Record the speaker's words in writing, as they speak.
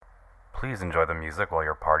Please enjoy the music while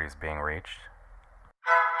your party's being reached.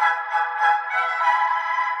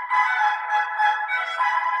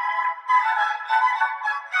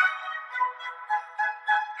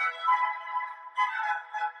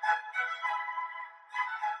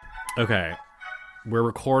 Okay, we're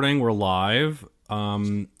recording. We're live.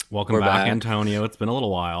 Welcome We're back, back. Antonio. It's been a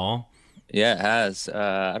little while. Yeah, it has.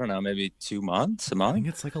 I don't know, maybe 2 months, a I think month.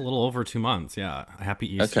 it's like a little over 2 months. Yeah. Happy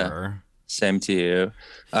Okay. Easter. Same to you.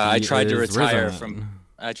 I He tried to is retire from risen.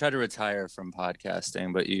 I tried to retire from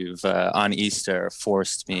podcasting, but you've on Easter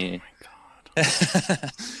forced me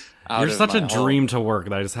out You're of such a my hole. dream to work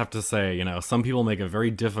that I just have to say, some people make it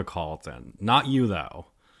very difficult, and not you though.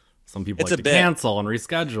 Some people It's like a to bit. cancel and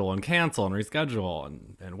reschedule and cancel and reschedule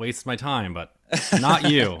and waste my time, but not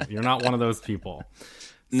you. You're not one of those people.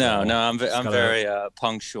 No, So no, I'm just I'm gotta. very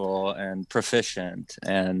punctual and proficient,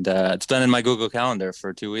 and it's been in my Google Calendar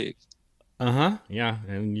for 2 weeks. Uh-huh. Yeah.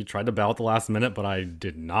 And you tried to bail at the last minute, but I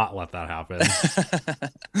did not let that happen.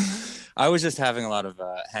 I was just having a lot of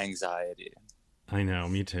anxiety. I know,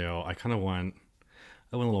 me too. I went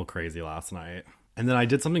a little crazy last night. And then I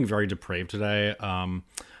did something very depraved today.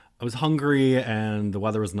 I was hungry and the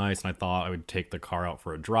weather was nice, and I thought I would take the car out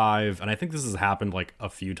for a drive. And I think this has happened like a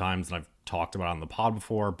few times, and I've talked about it on the pod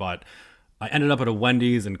before, but I ended up at a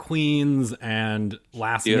Wendy's in Queens, and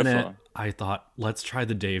last minute Beautiful. I thought, let's try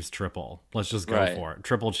the Dave's triple. Let's just go Right. for it.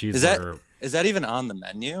 Triple Is that cheeseburger. is that even on the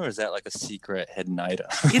menu, or is that like a secret hidden item?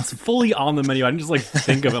 It's fully on the menu. I didn't just like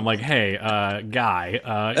think of it. I'm like, hey,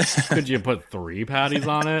 guy, could you put 3 patties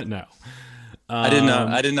on it? No. I didn't know.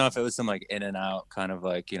 I Um, didn't know if it was some like in and out kind of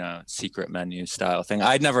like secret menu style thing.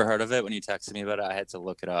 I'd never heard of it when you texted me about it. I had to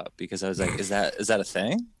look it up because I was like, is that a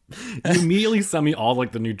thing? you immediately sent me all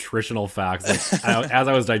like the nutritional facts. Like as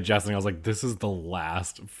I was digesting, I was like, this is the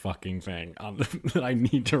last fucking thing that I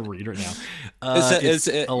need to read right now. It's Yeah, it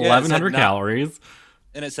said 1,100 not, calories.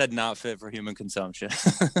 and it said not fit for human consumption.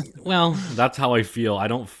 Well, that's how I feel. I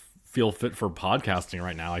don't feel fit for podcasting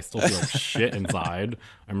right now. I still feel like shit inside.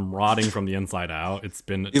 I'm rotting from the inside out. It's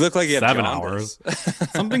been You look like you have 7 hours. jaundice.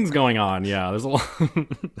 Something's going on. Yeah, there's a lot.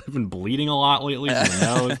 I've been bleeding a lot lately from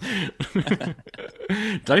the nose.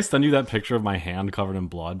 Did I send you that picture of my hand covered in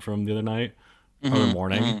blood from the other night or the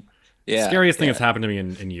morning? Yeah, Scariest thing yeah. that's happened to me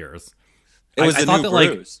in years. It was I the thought new that like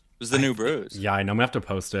bruise. It was the new bruise. yeah, I know I'm gonna have to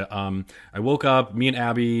post it. I woke up, me and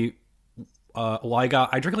Abby. Well, I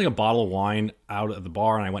drank like a bottle of wine out at the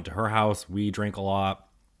bar, and I went to her house. We drank a lot.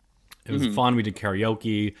 It was fun. We did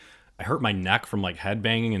karaoke. I hurt my neck from like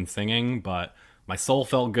headbanging and singing, but my soul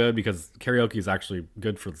felt good because karaoke is actually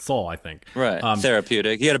good for the soul, I think. Right. Um,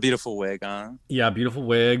 Therapeutic. He had a beautiful wig on. yeah, beautiful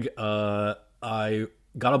wig. I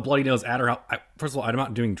got a bloody nose at her house. First of all, I'm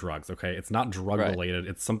not doing drugs. Okay, it's not drug Right. related.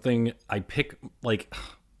 It's something I pick like.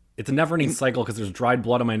 It's a never ending cycle because there's dried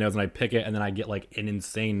blood on my nose, and I pick it, and then I get like an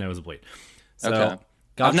insane nosebleed. So Okay.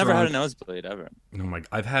 got I've never had a drunk. nosebleed ever. Oh my!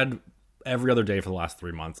 I've had every other day for the last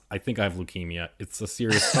 3 months. I think I have leukemia. It's a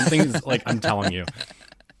serious something's like I'm telling you.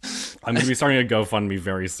 I'm going to be starting a GoFundMe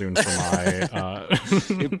very soon for my.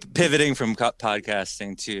 Pivoting from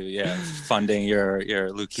podcasting to funding your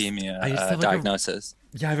leukemia I just have like diagnosis.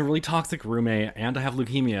 I have a really toxic roommate, and I have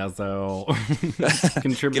leukemia, so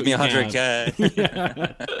contribute. Give me what you can.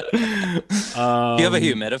 100K. Do you have a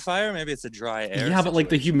humidifier? Maybe it's a dry air Yeah, but like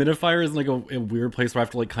the situation. humidifier is in like a weird place where I have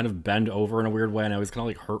to like kind of bend over in a weird way, and I always kind of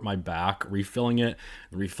like hurt my back refilling it.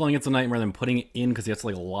 Refilling it's a nightmare. Then putting it in because you have to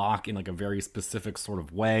like lock in like a very specific sort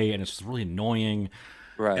of way, and it's just really annoying.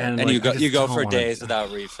 Right. And And like you I go just you go don't for want to. days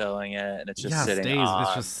without refilling it, and it's just Yeah, sitting stays. It's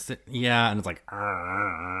on. just yeah, and it's like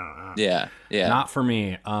Yeah, yeah. not for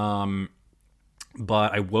me.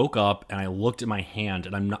 But I woke up and I looked at my hand,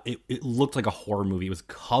 and I'm not. It looked like a horror movie. It was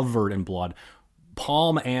covered in blood,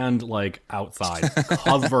 palm and like outside,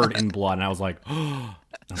 covered in blood. And I was like, I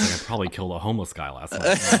probably killed a homeless guy last night. when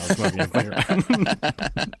I was smoking a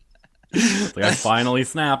cigarette. It's like I finally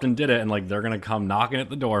snapped and did it, and like they're gonna come knocking at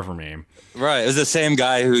the door for me. Right. It was the same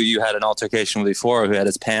guy who you had an altercation with before, who had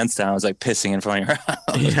his pants down, was like pissing in front of your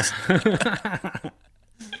house. Yeah.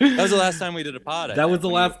 That was the last time we did a pod. I That was think, the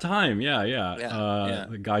when last time. Yeah, yeah. Yeah, yeah.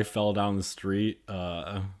 The guy fell down the street.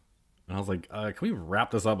 And I was like, can we wrap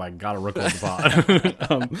this up? I gotta record the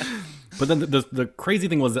pod. But then the crazy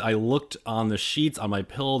thing was that I looked on the sheets on my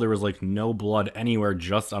pillow. There was like no blood anywhere,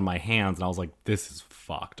 just on my hands. And I was like, this is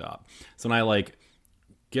fucked up. So then I like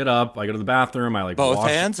get up. I go to the bathroom. I like Both wash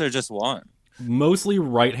hands or just one? mostly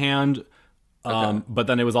right hand. Okay. But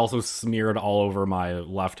then it was also smeared all over my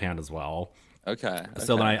left hand as well. Okay.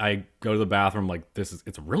 So then okay. I go to the bathroom, like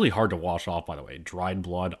it's really hard to wash off, by the way. Dried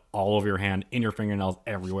blood all over your hand, in your fingernails,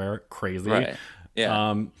 everywhere. Crazy. Right.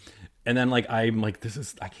 Yeah. And then like I'm like,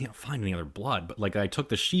 I can't find any other blood. But like I took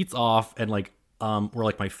the sheets off and like where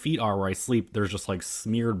like my feet are where I sleep, there's just like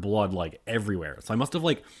smeared blood like everywhere. So I must have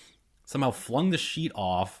like somehow flung the sheet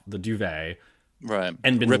off the duvet, Right.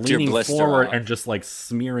 and been Ripped your leaning blister forward off. and just like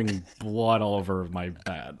smearing blood all over my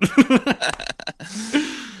bed.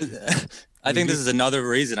 I think this is another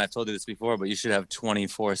reason I've told you this before, but you should have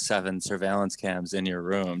 24/7 surveillance cams in your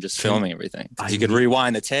room, just filming everything. 'Cause you could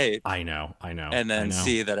rewind the tape I know. and then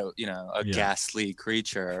see that a Yeah. ghastly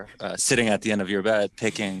creature sitting at the end of your bed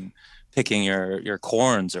picking your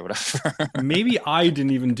corns or whatever. Maybe I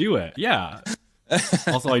didn't even do it. Yeah.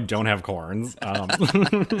 Also, I don't have corns.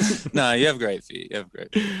 No, you have great feet. You have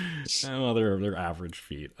great feet. Well, they're average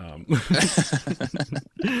feet.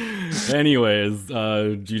 Anyways,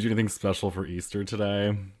 do you do anything special for Easter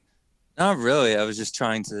today? Not really. I was just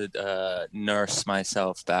trying to nurse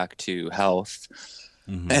myself back to health.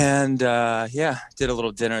 And did a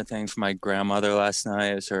little dinner thing for my grandmother last night.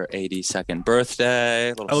 It was her 82nd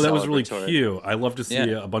birthday. Oh, that was really celebratory. cute. I love to see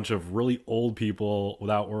Yeah. a bunch of really old people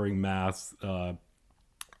without wearing masks,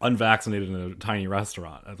 unvaccinated in a tiny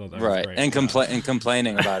restaurant. I thought that was Right. great. And Yeah.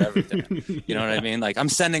 complaining about everything. You know what I mean? Like, I'm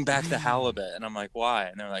sending back the halibut. And I'm like, why?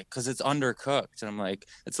 And they're like, because it's undercooked. And I'm like,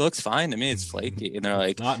 it looks fine to me. It's flaky. And they're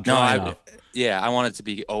like, not no, dry enough. I want it to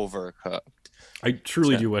be overcooked. I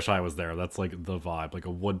truly So- do wish I was there. That's like the vibe, like a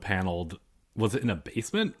wood paneled. Was it in a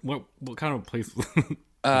basement? What kind of place? Was the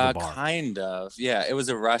bar? Kind of. Yeah. It was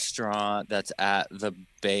a restaurant that's at the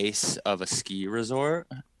base of a ski resort.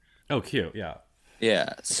 Oh, cute. Yeah.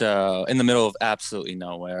 Yeah, so in the middle of absolutely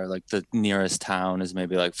nowhere, like the nearest town is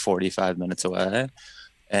maybe like 45 minutes away,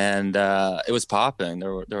 and it was popping.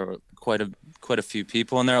 There were quite a few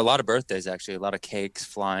people, and there are a lot of birthdays actually, a lot of cakes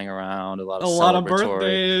flying around, a lot of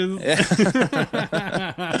celebratory. birthdays.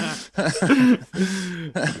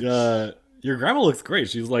 Your grandma looks great.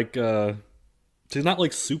 She's like, she's not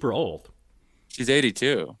like super old, She's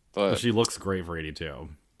 82, but but she looks great for 82.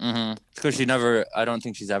 because I don't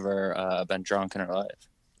think she's ever been drunk in her life.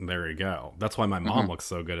 There you go. That's why my mom looks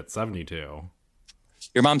so good at 72.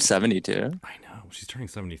 Your mom's 72. I know. She's turning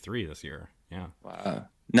 73 this year. Yeah. Wow,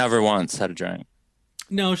 never once had a drink.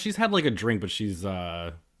 No, she's had like a drink, but she's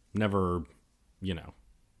never,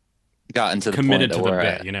 Got into the committed point to the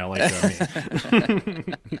that we're bit,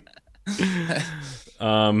 like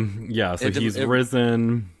me. Yeah, so he's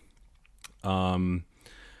risen.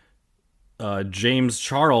 James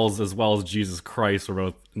Charles as well as Jesus Christ were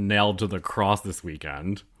both nailed to the cross this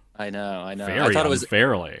weekend. I know. Very I thought it was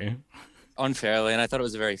unfairly. unfairly, and I thought it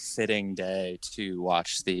was a very fitting day to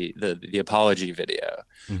watch the apology video.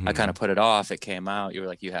 I kind of put it off. It came out. You were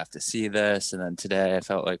like, you have to see this, and then today I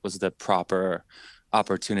felt like was the proper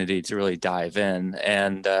opportunity to really dive in.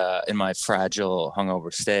 And in my fragile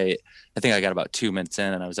hungover state, I think I got about 2 minutes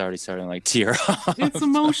in, and I was already starting to like tear up. It's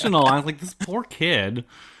emotional. I was like, this poor kid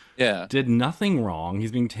Yeah. did nothing wrong.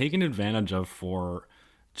 He's being taken advantage of for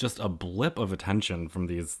just a blip of attention from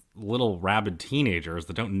these little rabid teenagers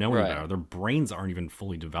that don't know any Right. better. Their brains aren't even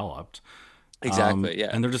fully developed. Exactly.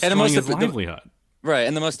 Yeah. And they're the destroying most his the- livelihood. Right.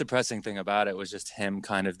 And the most depressing thing about it was just him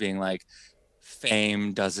kind of being like,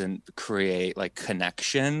 fame doesn't create like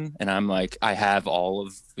connection. And I'm like, I have all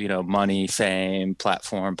of, money, fame,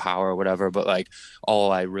 platform, power, whatever, but like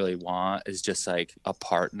all I really want is just like a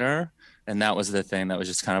partner. And that was the thing that was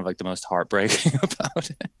just kind of like the most heartbreaking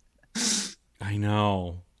about it. I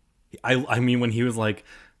know. I mean, when he was like,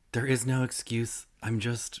 there is no excuse. I'm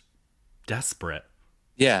just desperate.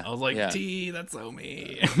 Yeah. I was like, yeah. T, that's so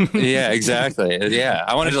me. Yeah, exactly. Yeah.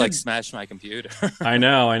 I wanted to like smash my computer. I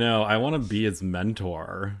know. I want to be his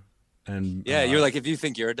mentor. And Yeah. You're like, if you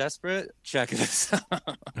think you're desperate, check this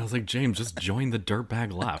out. I was like, James, just join the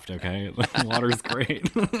dirtbag left, okay? The water's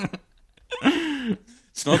great.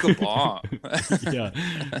 Smoke a bomb. Yeah.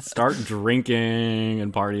 Start drinking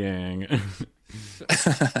and partying.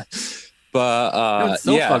 But It's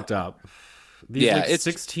so yeah. fucked up. These Yeah, like it's-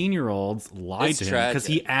 16-year-olds lied it's to him because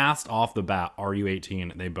he tragic. asked off the bat, "Are you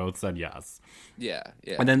 18?" They both said yes. Yeah.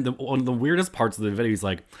 Yeah. And then one of the weirdest parts of the video, he's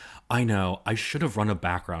like, "I know, I should have run a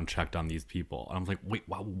background check on these people." And I'm like, "Wait,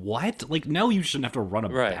 what? Like, no, you shouldn't have to run a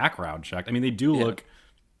Right. background check. I mean, they do Yeah. look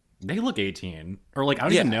 18, or like I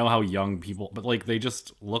don't even know how young people, but like they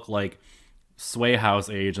just look like Sway House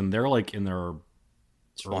age, and they're like in their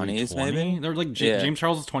 20s, early 20. maybe? They're like Yeah. James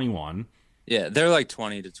Charles is 21. Yeah. They're like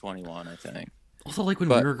 20 to 21, I think. Also, like when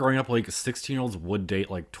But- we were growing up, like 16-year-olds would date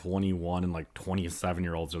like 21 and like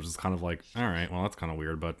 27-year-olds. It was just kind of like, all right, well, that's kind of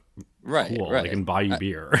weird, but Right. cool. Right. They can buy you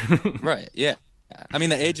beer. Right. Yeah. I mean,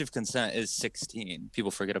 the age of consent is 16.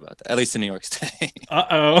 People forget about that, at least in New York State.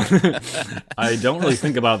 Uh-oh. I don't really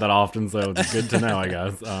think about that often, so it's good to know, I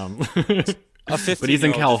guess. A 15 But he's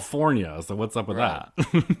in California, so what's up with that?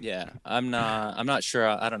 Yeah, I'm not sure.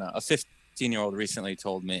 I don't know. A 15-year-old recently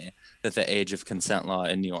told me that the age of consent law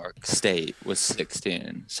in New York State was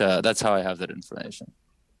 16. So that's how I have that information.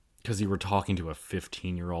 Because you were talking to a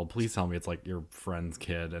 15-year-old. Please tell me it's like your friend's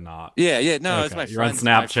kid and not. Yeah. No, Okay, it's my you're on friend's-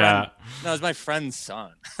 my Snapchat. friend- No, it's my friend's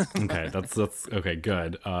son. Okay, that's okay.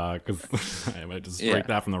 Good. Because I might just Yeah. break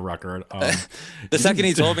that from the record. The second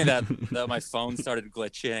he told me that my phone started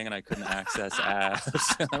glitching and I couldn't access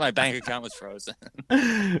apps, my bank account was frozen.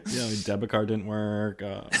 Yeah, my debit card didn't work.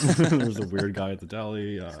 There was a weird guy at the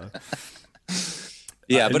deli.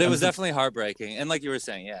 Yeah, but it I'm was so- definitely heartbreaking. And like you were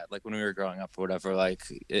saying, yeah, like when we were growing up or whatever, like,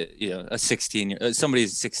 a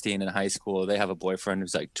somebody's 16 in high school, they have a boyfriend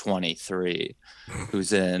who's like 23,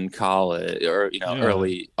 who's in college or, Yeah.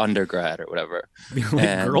 early undergrad or whatever. Like,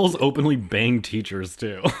 And- girls openly bang teachers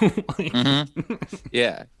too. Like,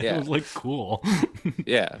 Yeah, It yeah, was like cool.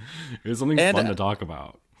 yeah. It was something And- fun to talk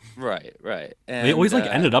about. Right. And, They always like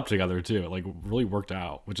ended up together too. It, like really worked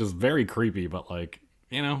out, which is very creepy. But like,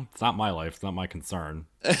 it's not my life. It's not my concern.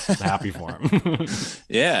 Happy for him.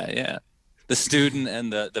 Yeah. The student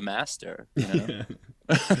and the master,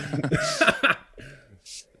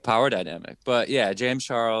 power dynamic. But yeah, James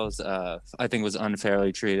Charles, I think was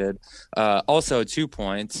unfairly treated. Also 2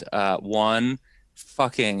 points. One,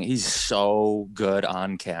 he's so good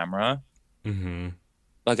on camera. Hmm.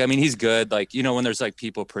 Like, I mean, he's good. Like, when there's like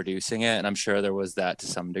people producing it, and I'm sure there was that to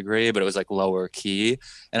some degree, but it was like lower key.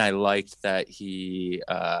 And I liked that he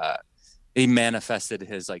manifested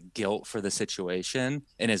his like guilt for the situation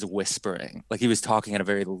in his whispering. Like he was talking at a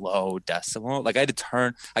very low decimal. Like I had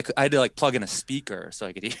to like plug in a speaker so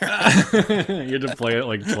I could hear it. You had to play it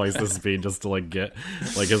like twice the speed just to like get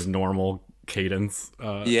like his normal cadence,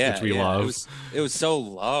 which we love. It was so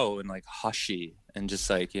low and like hushy. And just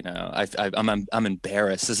like, I'm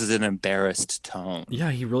embarrassed. This is an embarrassed tone.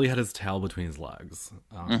 Yeah, he really had his tail between his legs.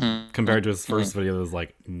 Mhm. Compared to his first video that was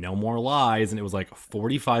like, no more lies. And it was like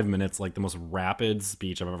 45 minutes, like the most rapid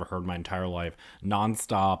speech I've ever heard in my entire life.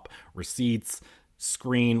 Nonstop, receipts,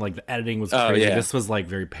 screen, like the editing was Oh, crazy. yeah. This was like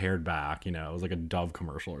very pared back, it was like a Dove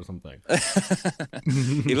commercial or something.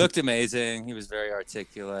 He looked amazing. He was very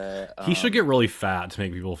articulate. He should get really fat to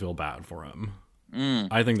make people feel bad for him. Mm.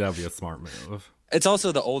 I think that would be a smart move. It's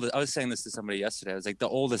also the oldest. I was saying this to somebody yesterday. I was like, the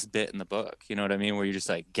oldest bit in the book. You know what I mean? Where you just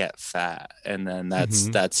like get fat, and then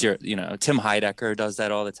that's your. Tim Heidecker does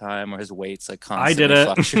that all the time, where his weight's like I constantly did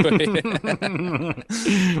it. fluctuating.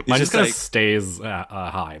 Mine just just kind of like- stays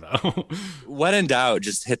high though. When in doubt,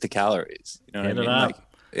 just hit the calories. You know Hit what it I up.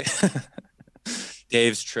 mean? Like,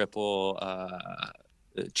 Dave's triple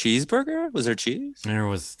cheeseburger. Was there cheese? There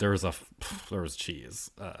was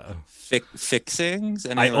cheese. Fixings.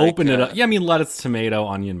 I opened it up. Yeah, I mean lettuce, tomato,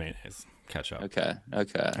 onion, mayonnaise, ketchup. Okay.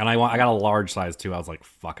 And I got a large size too. I was like,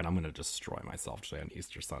 fuck it, I'm gonna destroy myself today on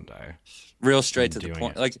Easter Sunday. Real straight to I'm the doing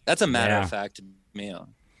point. it. Like that's a matter Yeah. of fact meal.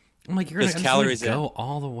 I'm like, There's I'm calories just gonna go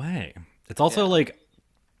all the way. It's also like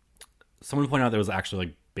someone pointed out there was actually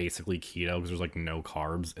like basically keto because there's like no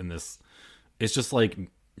carbs in this. It's just like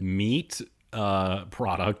meat,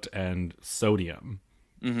 product, and sodium.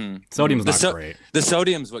 Mm-hmm. Sodium's not great. The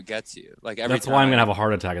sodium's what gets you. Like every That's time. why I'm gonna have a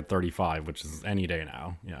heart attack at 35, which is any day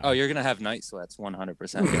now. Yeah. Oh, you're gonna have night sweats,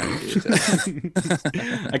 100% guaranteed.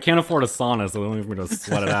 I can't afford a sauna, so the only way for me to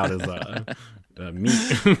sweat it out is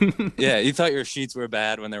meat. Yeah, you thought your sheets were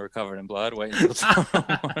bad when they were covered in blood. Wait until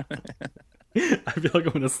tomorrow morning. I feel like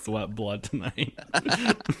I'm gonna sweat blood tonight.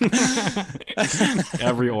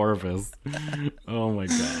 Every orifice. Oh my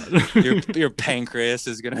god. Your pancreas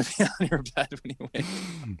is gonna be on your bed when you wake.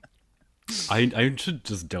 I should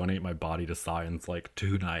just donate my body to science like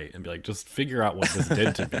tonight and be like, just figure out what this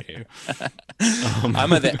did to me.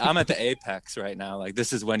 I'm at the apex right now. Like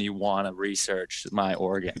this is when you want to research my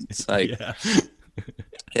organs. Like Yeah.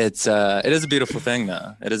 it is a beautiful thing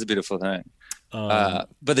though. It is a beautiful thing. But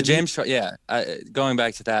the James, going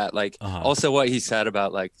back to that, like also what he said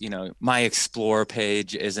about like, my explore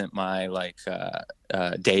page isn't my like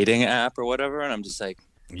dating app or whatever. And I'm just like,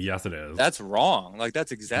 Yes, it is. that's wrong. Like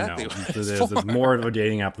that's exactly No, what it it's is. for. It's more of a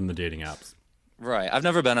dating app than the dating apps. Right. I've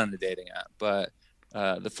never been on a dating app, but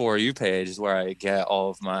the For You page is where I get all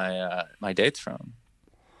of my my dates from.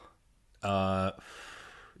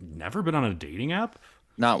 Never been on a dating app?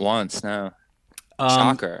 Not once, no.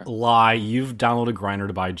 Shocker. Lie. You've downloaded Grindr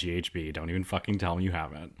to buy GHB. Don't even fucking tell me you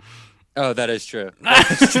haven't. Oh, that is true.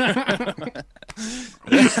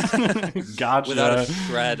 Gotcha. Without a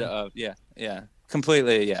shred of, yeah.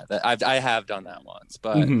 completely. Yeah, I have done that once,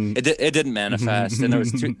 but Mhm. it didn't manifest, and there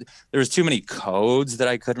was too many codes that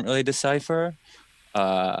I couldn't really decipher.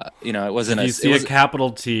 It wasn't If a you it see a was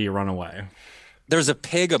capital T, run away. There's a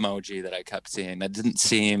pig emoji that I kept seeing that didn't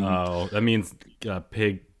seem Oh, that means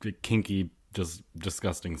pig, kinky, just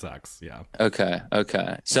disgusting sex. Yeah. okay.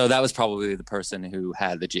 Okay, so that was probably the person who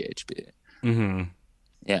had the GHB. Mm-hmm.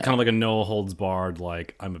 Yeah, Kind of like a no holds barred,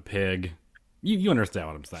 like I'm a pig. You understand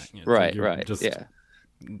what I'm saying? It's like right, you're right. just Yeah,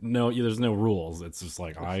 there's no rules. It's just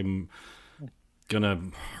like I'm gonna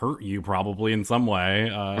hurt you probably in some way.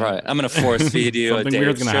 right. I'm gonna force feed you a Something Dave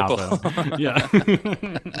weird's gonna triple. happen. Yeah.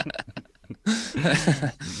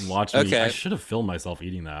 Watch me. I Okay, should have filmed myself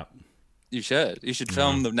eating that. you should. You should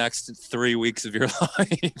film the next 3 weeks of your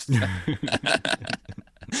life.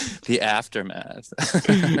 The aftermath.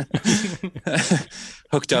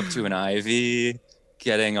 Hooked up to an IV,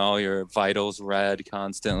 getting all your vitals read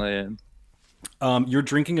constantly. You're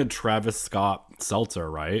drinking a Travis Scott seltzer,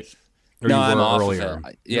 right? Or No, you I'm were off earlier. of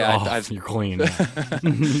it. Yeah, You're clean.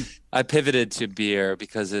 I pivoted to beer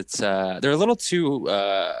because it's they're a little too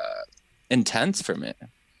intense for me.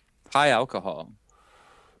 High alcohol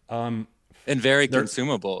um, and very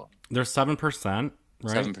consumable. they're 7%,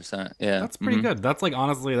 right? 7%. Yeah, That's pretty good. That's like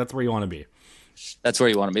honestly, that's where you want to be. That's where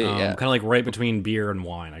you want to be. Yeah, Kind of like right between beer and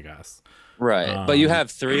wine, I guess. right. But you have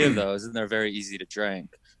 3 of those, and they're very easy to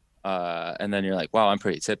drink. And then you're like, wow, I'm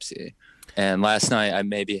pretty tipsy. And last night I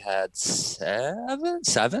maybe had 6 to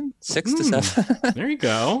 7, There you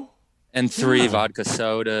go. and 3 vodka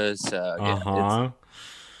sodas.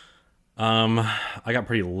 I got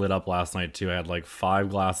pretty lit up last night too. I had like 5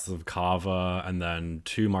 glasses of cava and then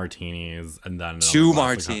 2 martinis and then another 2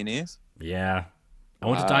 glass of martinis. yeah. I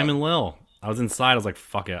went to Diamond Lil. I was inside. I was like,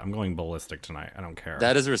 fuck it. I'm going ballistic tonight. I don't care.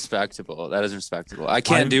 That is respectable. That is respectable. I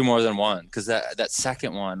can't do more than one because that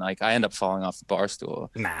second one, like, I end up falling off the bar stool.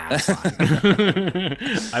 Nah, it's fine.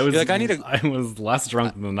 I was like, I was less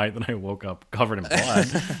drunk than the night that I woke up covered in blood.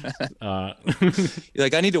 You're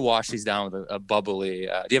like, I need to wash these down with a bubbly.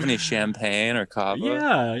 Do you have any champagne or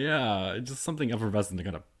cava? yeah. Just something effervescent to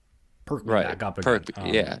kind of perk me back up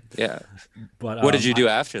again. Yeah. But what did you do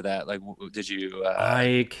after that? Like, did you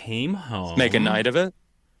I came home. make a night of it?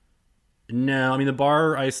 No, I mean the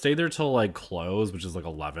bar. I stayed there till like close, which is like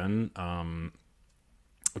 11. I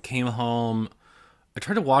came home. I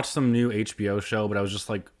tried to watch some new HBO show, but I was just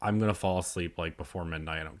like, I'm gonna fall asleep like before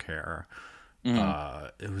midnight. I don't care.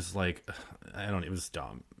 It was like, it was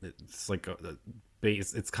dumb. It's like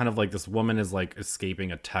it's kind of like this woman is like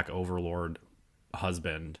escaping a tech overlord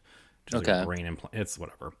husband. Like a brain implant. It's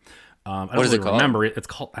whatever. I don't really remember it. It's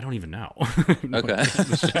called. I don't even know. Okay.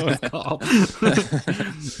 The show is called.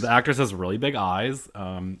 The actress has really big eyes.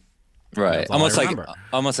 Right. Almost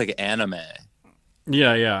like anime.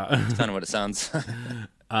 Yeah. That's kind of what it sounds.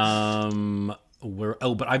 But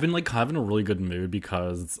I've been like kind of in a really good mood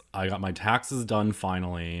because I got my taxes done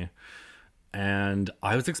finally. And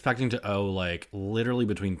I was expecting to owe like literally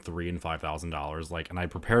between $3,000 and $5,000. Like, and I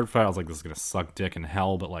prepared for it. I was like, this is gonna suck dick in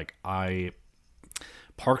hell. But like, I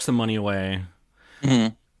parked some money away,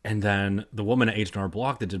 and then the woman at H&R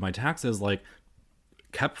Block that did my taxes like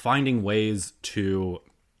kept finding ways to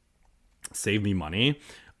save me money.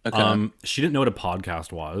 Okay. She didn't know what a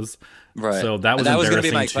podcast was, right? So that was gonna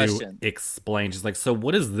be my embarrassing to question. explain. She's like, "So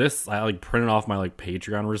what is this?" I like printed off my like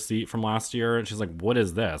Patreon receipt from last year, and she's like, "What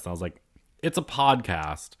is this?" And I was like, "It's a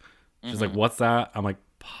podcast." She's like, "What's that?" I'm like,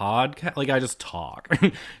 "Podcast? Like I just talk."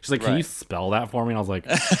 She's like, "Can you spell that for me?" And I was like,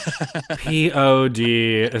 PODCAST.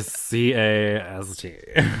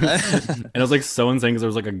 And it was like so insane because there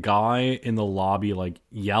was like a guy in the lobby like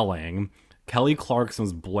yelling. Kelly Clarkson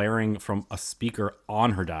was blaring from a speaker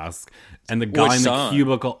on her desk, and the guy in the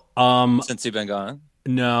cubicle. Since You've Been Gone.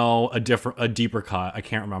 No, a deeper cut. I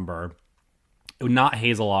can't remember. Not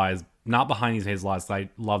Hazel Eyes. Not Behind These Hazel Eyes. I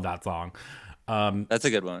love that song. That's a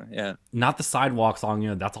good one. Yeah. Not the Sidewalk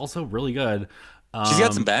song. That's also really good. She's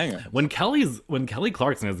got some bangers. When Kelly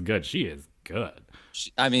Clarkson is good, she is good.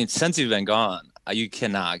 I mean, Since You've Been Gone, you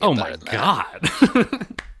cannot get better than God.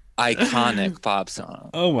 Iconic pop song.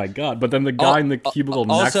 Oh my god! But then the guy in the cubicle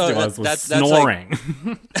next to us was snoring.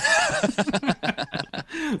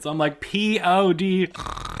 So I'm like PODCAST.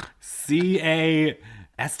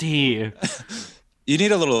 You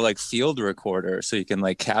need a little like field recorder so you can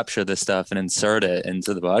like capture this stuff and insert it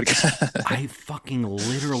into the podcast. I fucking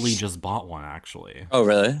literally just bought one actually. Oh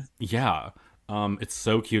really? Yeah. It's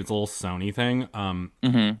so cute. It's a little Sony thing.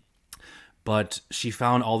 But she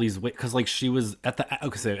found all these ways because like she was at the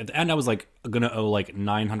end I was like gonna owe like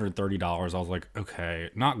 $930. I was like, okay,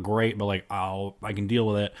 not great, but like I can deal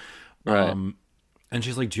with it. Right. And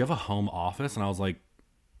she's like, "Do you have a home office?" And I was like,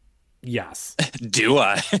 "Yes." Do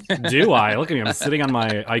I? Do I? Look at me. I'm sitting on my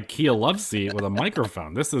IKEA love seat with a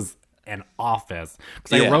microphone. This is an office.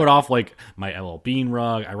 Because I wrote off like my LL Bean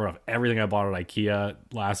rug. I wrote off everything I bought at IKEA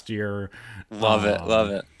last year. Love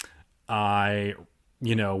it. I,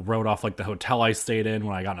 wrote off like the hotel I stayed in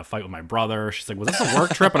when I got in a fight with my brother. She's like, "Was this a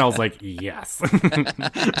work trip?" And I was like, "Yes."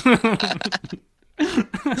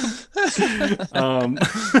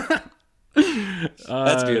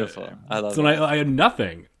 That's beautiful. I love so it. I had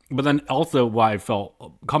nothing. But then also why I felt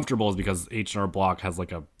comfortable is because H&R Block has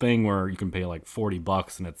like a thing where you can pay like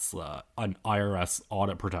 $40 and it's an IRS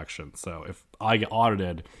audit protection. So if I get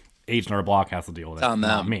audited, H&R Block has to deal with it, on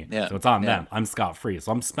not them. me. Yeah. So it's on them. I'm scot-free.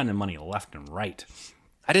 So I'm spending money left and right.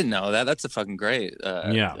 I didn't know that. That's a fucking great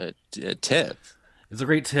tip. It's a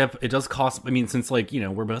great tip. It does cost, since like,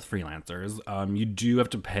 we're both freelancers, you do have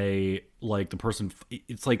to pay like the person.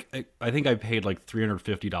 It's like, I think I paid like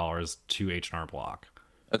 $350 to H&R Block.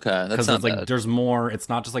 Okay, that's Because not there's bad. there's more. It's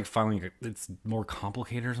not just like filing. It's more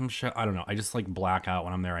complicated or some shit. I don't know. I just like black out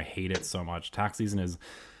when I'm there. I hate it so much. Tax season is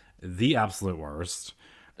the absolute worst.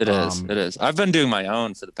 It is. It is. I've been doing my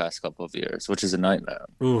own for the past couple of years, which is a nightmare.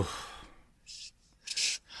 Ooh.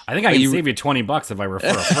 I think I can save you $20 if I refer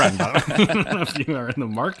a friend. But I don't know if you are in the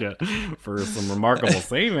market for some remarkable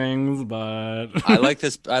savings, but I like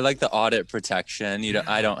this. I like the audit protection.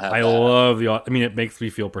 I don't have. I that. love the. It makes me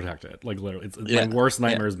feel protected. Like literally, it's my worst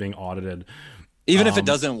nightmare is being audited. Even if it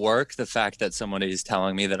doesn't work, the fact that somebody is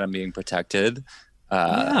telling me that I'm being protected,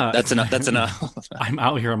 that's enough. That's enough. I'm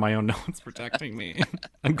out here on my own. No one's protecting me.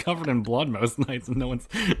 I'm covered in blood most nights, and no one's.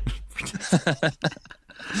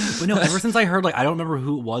 But no, ever since I heard, like, I don't remember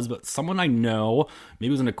who it was, but someone I know, maybe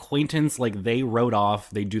it was an acquaintance, like, they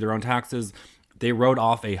do their own taxes. They wrote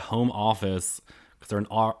off a home office because they're an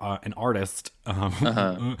artist on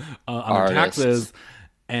their taxes.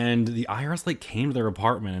 And the IRS, like, came to their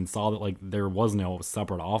apartment and saw that, like, there was no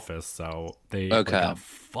separate office. So they got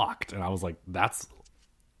fucked. And I was like, that's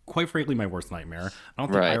quite frankly my worst nightmare. I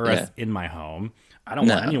don't think IRS in my home. I don't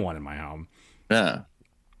want anyone in my home. No.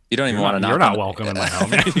 You don't even want to knock. You're not welcome in my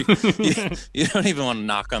home. You don't even want to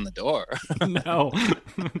knock on the door. No.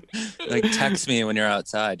 Like, text me when you're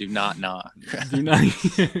outside. Do not knock. Do not.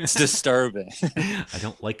 It's disturbing. I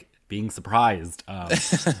don't like being surprised.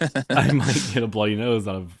 I might get a bloody nose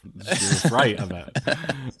out of sheer fright of it.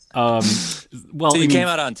 Well, so you came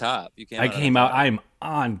out on top. I came out. I'm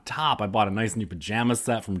on top. I bought a nice new pajama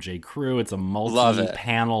set from J. Crew. It's a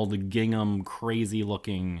multi-paneled gingham, crazy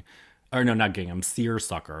looking. Or no, not gingham,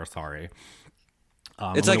 seersucker. Sorry.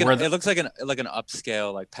 It's like it looks like an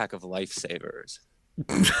upscale like pack of lifesavers.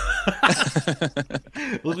 It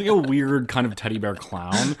looks like a weird kind of teddy bear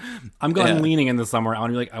clown. I'm leaning in the summer. I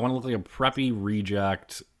want to look like a preppy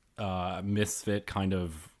reject, misfit kind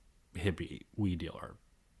of hippie weed dealer.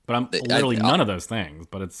 But I'm literally none of those things.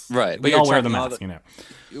 But it's right. We all wear the mask, and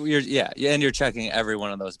you're checking every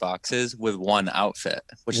one of those boxes with one outfit,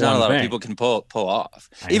 which not a lot of people can pull off.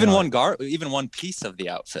 Even one piece of the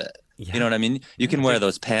outfit. Yeah. You know what I mean? You can wear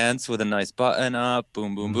those pants with a nice button up,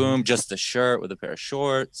 boom, boom, boom. Just the shirt with a pair of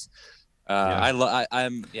shorts.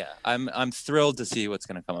 I'm thrilled to see what's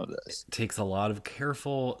going to come of this. It takes a lot of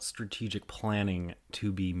careful, strategic planning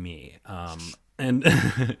to be me. And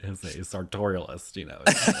as a sartorialist,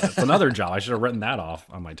 it's another job. I should have written that off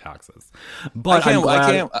on my taxes. But I'm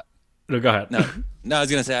glad. No, go ahead. No, I was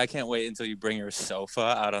gonna say I can't wait until you bring your sofa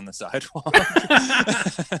out on the sidewalk,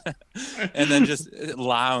 and then just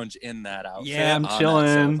lounge in that outfit. Yeah, I'm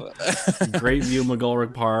chilling. Great view of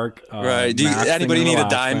McGolrick Park. Right. Anybody need a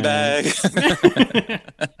dime bag?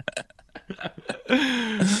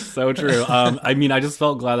 So true. I just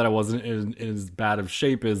felt glad that I wasn't in as bad of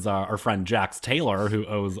shape as our friend Jax Taylor, who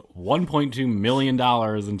owes $1.2 million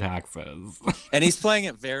in taxes. And he's playing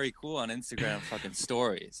it very cool on Instagram fucking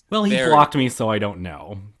stories. Well, he blocked me, so I don't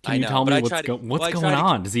know. Can you tell me what's going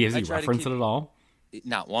on? Has he referenced it at all?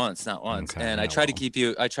 Not once. Okay, and I try to keep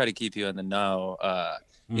you in the know,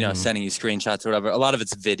 sending you screenshots or whatever. A lot of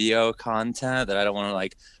it's video content that I don't want to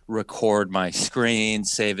like record my screen,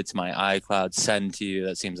 save it to my iCloud, send to you.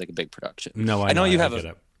 That seems like a big production. No, I know you have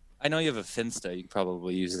a Finsta. You can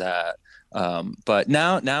probably use that. But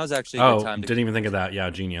now is actually a good time. Didn't even think of that. Yeah,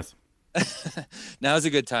 genius. Now is a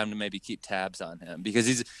good time to maybe keep tabs on him because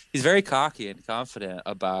he's very cocky and confident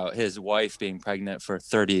about his wife being pregnant for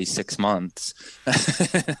 36 months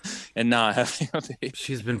and not having a baby.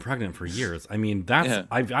 She's been pregnant for years. I mean,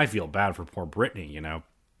 I feel bad for poor Brittany,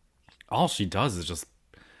 All she does is just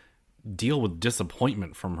deal with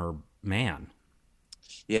disappointment from her man.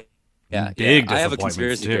 Yeah. Big I have a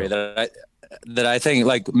conspiracy theory that I think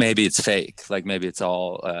like maybe it's fake, like maybe it's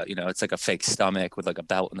all it's like a fake stomach with like a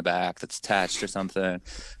belt in the back that's attached or something,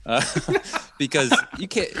 uh, because you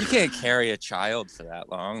can't carry a child for that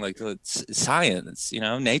long. Like it's science,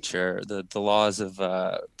 nature, the laws of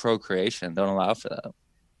procreation don't allow for that.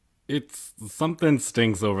 It's something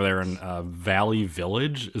stinks over there in Valley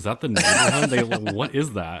Village. Is that the neighborhood? What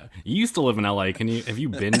is that? You used to live in LA. Have you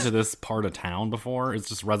been to this part of town before? It's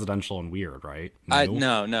just residential and weird, right?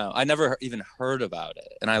 No? No, I never even heard about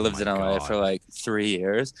it, and I Oh lived my in LA for God. like 3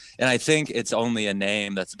 years, and I think it's only a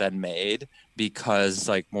name that's been made because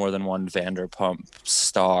like more than one Vanderpump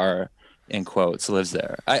star in quotes lives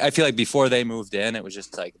there. I feel like before they moved in, it was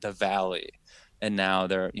just like the Valley, and now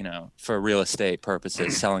they're for real estate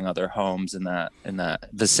purposes selling other homes in that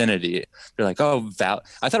vicinity. They're like, oh,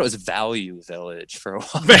 I thought it was Value Village for a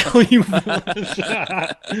while. Value Village.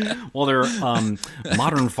 Well, their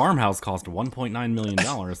modern farmhouse cost $1.9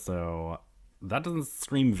 million, so that doesn't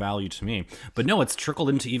scream value to me. But no, it's trickled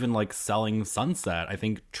into even like selling Sunset. I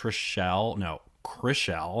think Chrishell,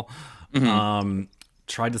 Mhm.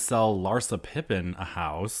 tried to sell Larsa Pippen a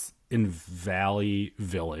house in Valley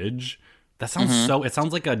Village. That sounds Mhm. so. It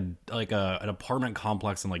sounds like an apartment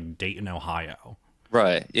complex in like Dayton, Ohio,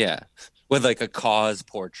 Right, yeah, with like a cause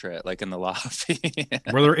portrait like in the lobby.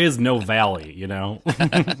 where there is no valley.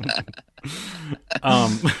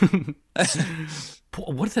 Um,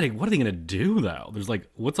 what are they gonna do though? There's like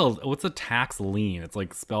what's a tax lien? It's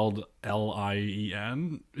like spelled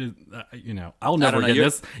LIEN. I'll I never don't know. get You're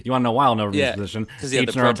this. You want to know why I'll never be in Yeah, this position? because you have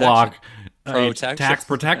the H&R Block, protection. tax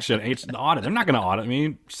protection, audit. They're not gonna audit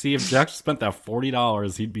me. See if Jack spent that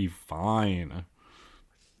 $40, he'd be fine.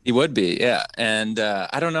 He would be, yeah. And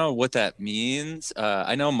I don't know what that means.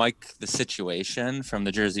 I know Mike the Situation from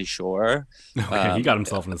the Jersey Shore. Okay, he got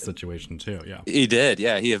himself in a situation too. Yeah. He did,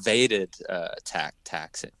 yeah. He evaded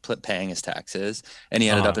paying his taxes, and he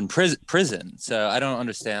ended Uh, up in prison. So I don't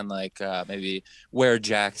understand, like maybe where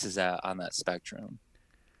Jax is at on that spectrum.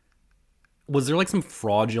 was there like some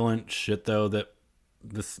fraudulent shit though that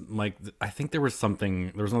I think there was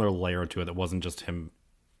another layer to it that wasn't just him.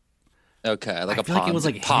 Okay, like I a feel like it was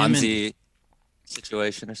like him and Ponzi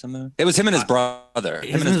situation or something. It was him and his brother.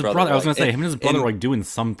 him and his brother. I was like, gonna say him and his brother in were like doing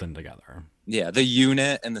something together. yeah, the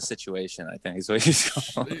unit and the situation, I think is what he's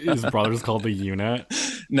called. His brother's called the unit.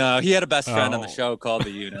 No, he had a best friend on the Oh. show called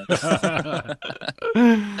the unit.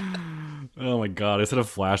 Oh my god! I just had a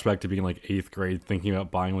flashback to being like 8th grade, thinking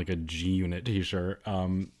about buying like a G Unit T-shirt.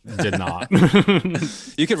 Did not.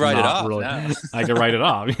 You could write it Not off really. now. I could write it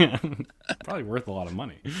off. Yeah, probably worth a lot of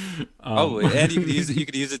money. Probably. And you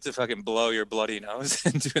could use it to fucking blow your bloody nose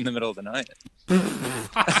into in the middle of the night.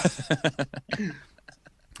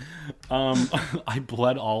 I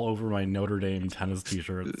bled all over my Notre Dame tennis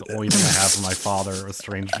T-shirt. It's the only thing I have from my father,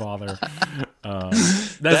 estranged father.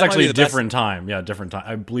 That's That might actually be a the best- different time. Yeah, different time.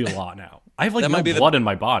 I bleed a lot now. I have like That no might be the- blood in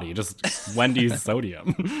my body, just Wendy's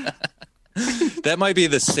sodium. That might be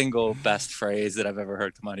the single best phrase that I've ever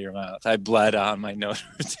heard come out of your mouth. I bled on my Notre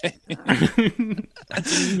Dame.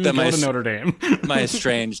 That my go to Notre Dame. My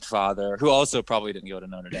estranged father, who also probably didn't go to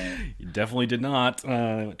Notre Dame. He definitely did not.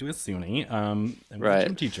 I went to a SUNY. And was a Right.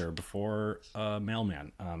 gym teacher before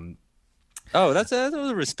mailman. Oh, those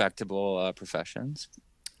are respectable professions.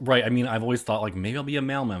 Right. I mean, I've always thought like maybe I'll be a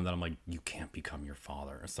mailman. Then I'm like, you can't become your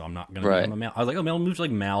father, so I'm not gonna Right. become a mail. I was like, oh, I'll move to like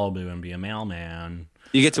Malibu and be a mailman.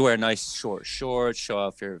 You get to wear nice short shorts, show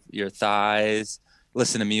off your thighs,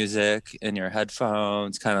 listen to music in your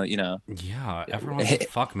headphones, kind of, Yeah, everyone wants to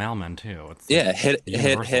fuck mailmen too. It's yeah, like, hit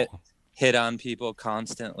universal. hit on people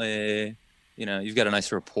constantly. You've got a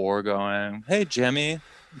nice rapport going. Hey, Jimmy,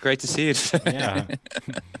 great to see you today. Yeah.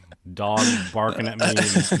 Dog barking at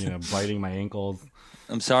me, biting my ankles.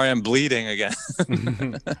 I'm sorry, I'm bleeding again.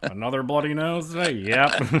 Another bloody nose today?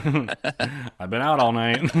 Yep. I've been out all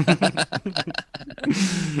night.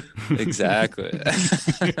 Exactly.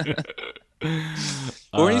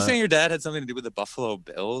 Weren't you saying your dad had something to do with the Buffalo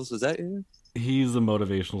Bills? Was that you? He's a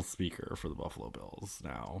motivational speaker for the Buffalo Bills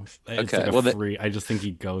now. It's Okay, like well, free. I just think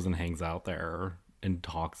he goes and hangs out there and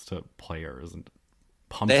talks to players and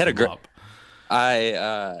pumps They had a them great- up.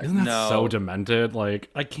 Isn't Isn't that so demented? Like,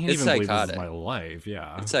 I can't It's even believe this psychotic. is my life.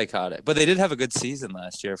 Yeah. It's psychotic, but they did have a good season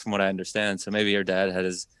last year, from what I understand. So maybe your dad had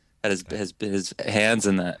his hands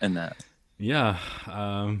in that. Yeah.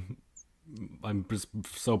 I'm just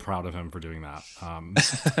so proud of him for doing that.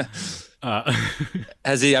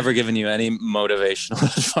 Has he ever given you any motivational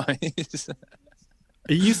advice?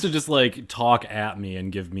 He used to just like talk at me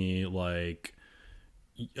and give me like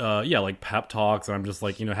like pep talks, and I'm just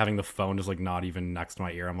like, having the phone just like not even next to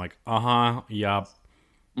my ear. I'm like, yep,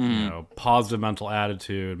 You Mm, know, positive mental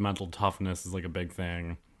attitude, mental toughness is like a big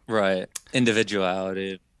thing. right.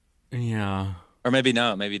 Individuality. Yeah. Or maybe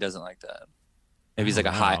no, maybe he doesn't like that. I Maybe he's don't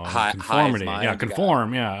like a know. hive Conformity. Yeah, mind guy.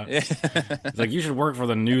 conform. Yeah. Yeah. It's like, you should work for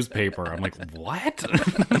the newspaper. I'm like, what?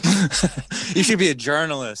 You should be a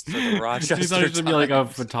journalist for the She thought Rochester I should be like a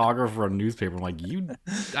Times. photographer for a newspaper. I'm like,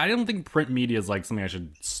 I don't think print media is like something I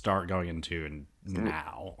should start going into and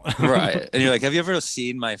now. Right. And you're like, have you ever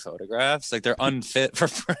seen my photographs? Like they're unfit for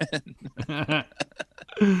print.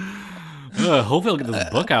 Hopefully I'll get this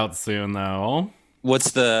book out soon though.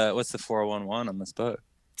 What's the 411 on this book?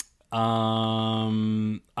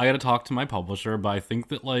 I got to talk to my publisher, but I think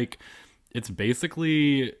that like it's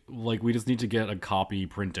basically like we just need to get a copy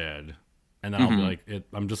printed, and then I'll be Mhm. like,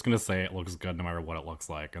 I'm just gonna say it looks good no matter what it looks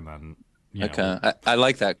like, and then Okay. I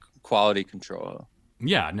like that quality control.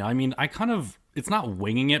 yeah. No, I mean, it's not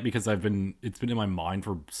winging it because it's been in my mind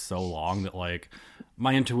for so long that like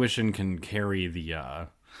my intuition can carry the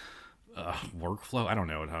workflow. I don't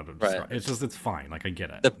know how to describe. Right. It's fine. Like I get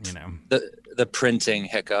it, The you know. the printing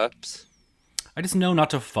hiccups. I just know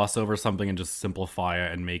not to fuss over something and just simplify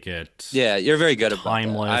it and make it Yeah, you're very good about that.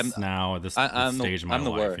 timeless now at this I'm stage of my I'm the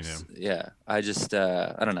life. worst. You know, Yeah. I just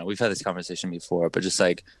I don't know. We've had this conversation before, but just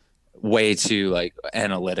like way too like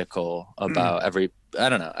analytical about every I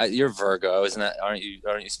don't know. You're Virgo, isn't that aren't you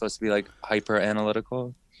supposed to be like hyper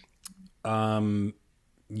analytical?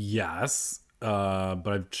 yes, but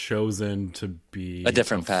I've chosen to be A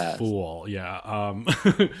different path. fool. Yeah.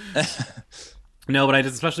 No, but I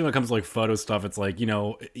just, especially when it comes to like photo stuff, it's like, you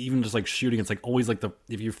know, even just like shooting, it's like always like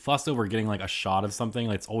if you fuss over getting like a shot of something,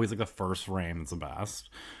 like it's always like the first frame that's the best.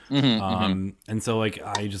 And so like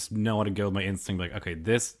I just know how to go with my instinct, like, okay,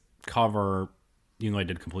 this cover, even though I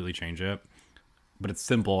did completely change it, but it's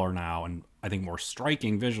simpler now and I think more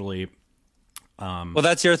striking visually. Well,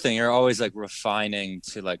 that's your thing. You're always like refining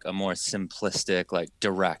to like a more simplistic, like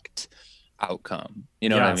direct outcome. You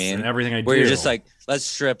know what I Yes, mean? and everything I Where do. you're just like, let's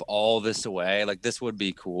strip all this away. Like this would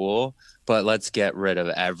be cool, but let's get rid of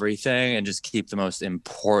everything and just keep the most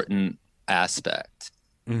important aspect.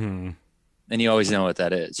 Mhm. And you always know what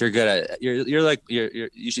that is. You're good at you're like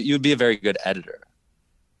you'd be a very good editor.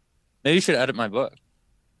 Maybe you should edit my book.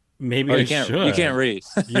 Maybe Oh, I you can't should. you can't read.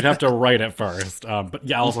 You'd have to write it first. But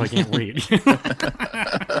yeah, also I can't read.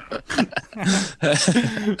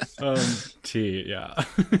 Yeah.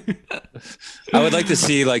 I would like to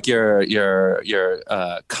see like your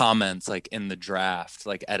comments like in the draft,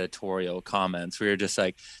 like editorial comments where you're just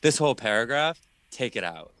like, this whole paragraph, take it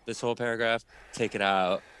out. This whole paragraph, take it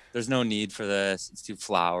out. There's no need for this. It's too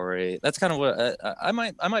flowery. That's kind of what I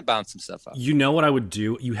might bounce some stuff up. You know what I would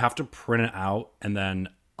do? You have to print it out, and then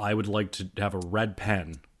I would like to have a red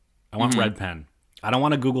pen. I want red pen. I don't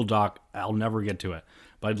want a Google Doc. I'll never get to it.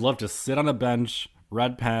 But I'd love to sit on a bench,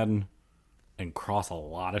 red pen, and cross a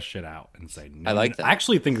lot of shit out and say, no, I like that. I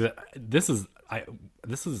actually think that this is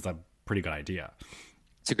a pretty good idea.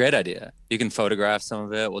 It's a great idea. You can photograph some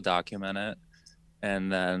of it. We'll document it,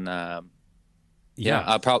 and then yeah,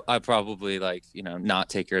 I'll probably like not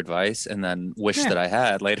take your advice and then wish that I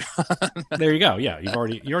had later on. There you go. Yeah, you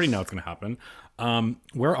already know it's going to happen.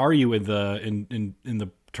 Where are you in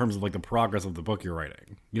the terms of like the progress of the book you're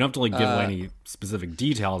writing? You don't have to like give away any specific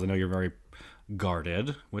details. I know you're very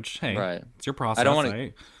guarded, which hey, Right. it's your process. I don't want to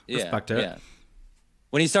I respect it. Yeah.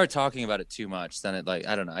 When you start talking about it too much, then it like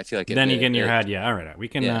I don't know. I feel like Then you get in your head, yeah, all right, we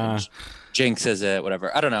can. jinxes it,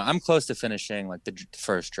 whatever. I don't know. I'm close to finishing like the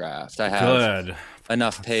first draft. I have Good.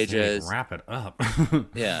 enough pages. Wrap it up.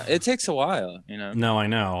 Yeah, it takes a while, No, I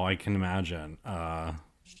know. I can imagine. The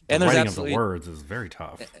And there's writing absolutely of the words is very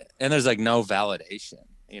tough. and there's like no validation.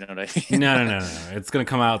 You know what I mean? No. It's gonna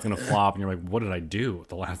come out. It's gonna flop, and you're like, "What did I do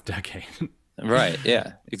the last decade?" Right.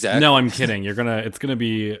 Yeah. Exactly. No, I'm kidding. It's gonna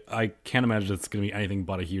be. I can't imagine it's gonna be anything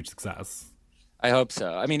but a huge success. I hope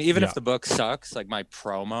so. I mean, even Yeah. if the book sucks, like my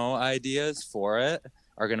promo ideas for it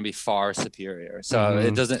are going to be far superior. So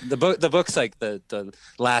it doesn't. The book's like the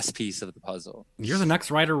last piece of the puzzle. You're the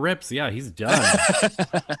next writer, Rips. Yeah, he's done.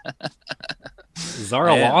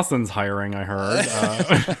 Zara Yeah. Lawson's hiring. I heard.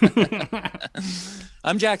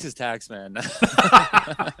 I'm Jax's tax man.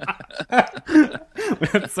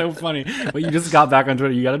 That's so funny. But you just got back on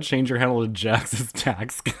Twitter. You got to change your handle to Jax's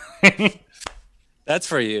tax guy. That's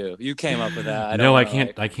for you. You came up with that. No, I know, can't.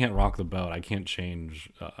 like- I can't rock the boat. I can't change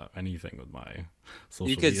anything with my social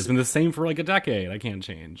You could media. It's been the same for like a decade. I can't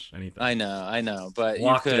change anything. I know, but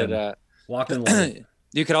Locked you could. in. Locked in. Loaded.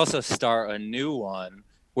 You could also start a new one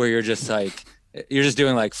where you're just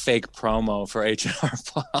doing like fake promo for H&R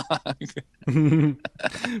Block.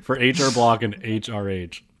 For HR Block and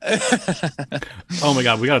HRH. Oh my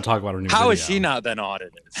god, we got to talk about her new How video. has she not been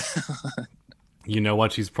audited? You know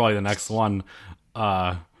what? She's probably the next one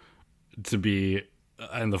to be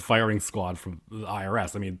in the firing squad from the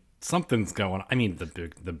IRS. I mean, something's going. I mean, the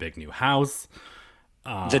big new house.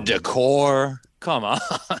 The decor. Come on.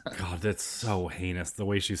 God, that's so heinous. The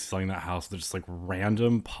way she's selling that house, there's just like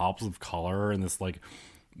random pops of color and this like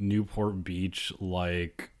Newport Beach,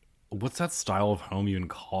 like what's that style of home even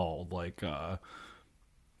called? Like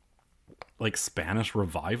Spanish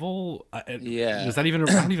Revival? Yeah. Is that even?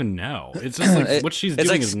 I don't even know. It's just like what she's doing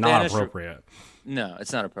like is not Spanish appropriate. No,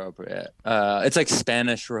 it's not appropriate. It's like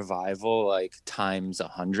Spanish Revival, like times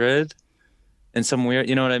 100 in some weird,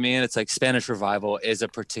 you know what I mean? It's like Spanish Revival is a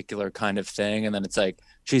particular kind of thing, and then it's like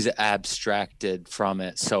she's abstracted from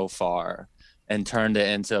it so far and turned it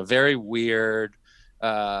into a very weird.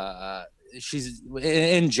 She's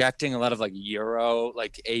injecting a lot of like Euro,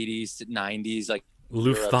 like 80s to 90s, like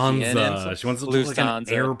Lufthansa. She wants to look like an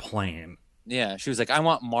airplane. Yeah, she was like, I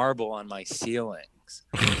want marble on my ceilings.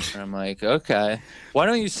 And I'm like, okay, why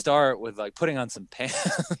don't you start with like putting on some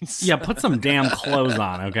pants? Yeah, put some damn clothes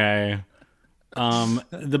on, okay? I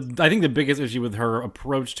think the biggest issue with her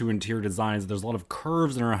approach to interior design is there's a lot of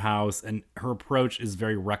curves in her house, and her approach is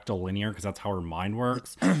very rectilinear because that's how her mind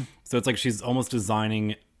works. So it's like she's almost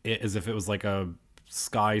designing it as if it was like a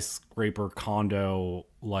skyscraper condo,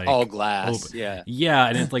 like all glass. Yeah,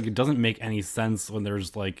 and it's like it doesn't make any sense when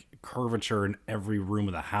there's like curvature in every room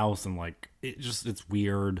of the house, and like it's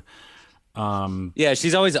weird. Yeah,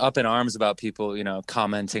 she's always up in arms about people, you know,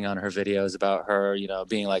 commenting on her videos about her, you know,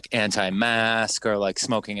 being like anti-mask or like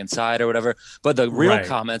smoking inside or whatever. But the real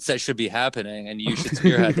comments that should be happening, and you should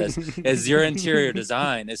spearhead this, is your interior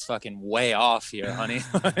design is fucking way off here, honey.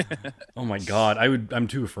 Oh my god, I'm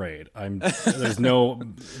too afraid. There's no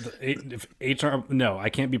if HR. No, I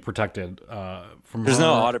can't be protected from. There's her.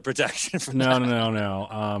 no audit protection.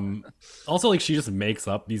 No. Also, like she just makes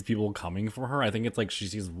up these people coming for her. I think it's like she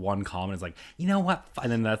sees one comment, is like, you know what,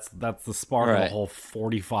 and then that's the spark of a whole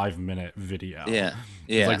 45-minute video. Yeah.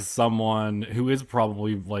 It's like someone who is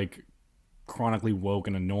probably like chronically woke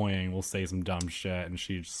and annoying will say some dumb shit, and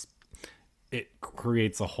it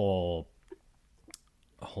creates a whole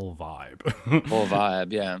vibe. Whole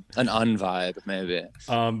vibe, yeah. An unvibe, maybe.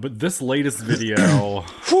 But this latest video,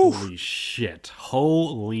 holy shit.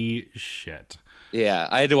 Yeah,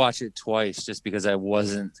 I had to watch it twice just because I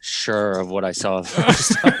wasn't sure of what I saw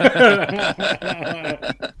first.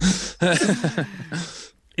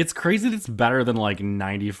 It's crazy that it's better than like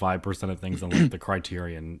 95% of things on like the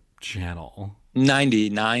Criterion channel.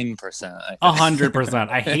 99%. 100%.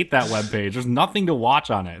 I hate that webpage. There's nothing to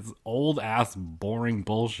watch on it. It's old ass boring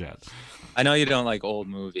bullshit. I know you don't like old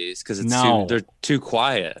movies because they're too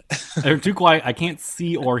quiet. They're too quiet. I can't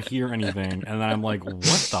see or hear anything, and then I'm like,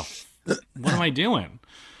 what am I doing?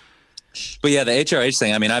 But yeah, the HRH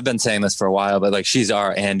thing, I mean, I've been saying this for a while, but like she's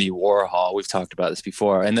our Andy Warhol. We've talked about this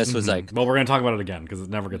before, and this was like, well, we're gonna talk about it again because it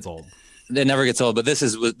never gets old. It never gets old, but this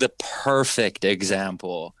is the perfect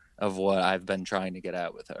example of what I've been trying to get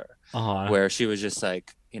at with her, where she was just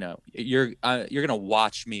like, you know, you're gonna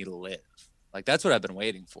watch me live. Like that's what I've been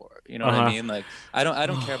waiting for. You know what I mean? Like I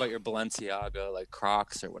don't care about your Balenciaga like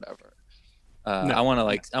Crocs or whatever. No. I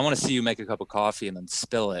want to see you make a cup of coffee and then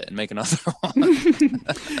spill it and make another one.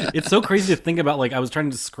 It's so crazy to think about. Like I was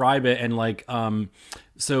trying to describe it, and like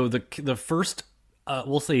so the first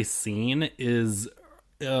we'll say scene is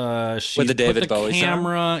she with the David Bowie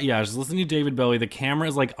camera. Yeah, she's listening to David Bowie. The camera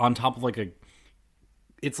is like on top of like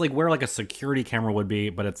it's like where like a security camera would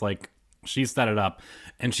be, but it's like she set it up,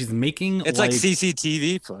 and she's making it's like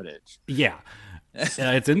CCTV footage. Yeah,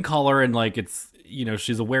 it's in color, and like it's, you know,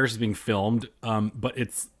 she's aware she's being filmed, but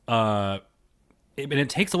it's and it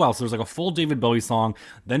takes a while. So there's like a full David Bowie song,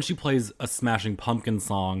 then she plays a Smashing Pumpkins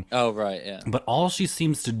song. Oh right, yeah. But all she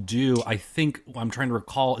seems to do, I think, what I'm trying to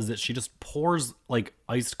recall, is that she just pours like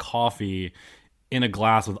iced coffee in a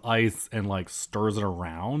glass with ice and like stirs it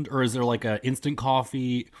around. Or is there like a instant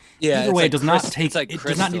coffee? Yeah, either way, like it does not take. Like it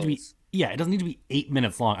does not need to be. Yeah, it doesn't need to be 8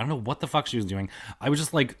 minutes long. I don't know what the fuck she was doing. I was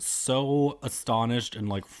just like so astonished and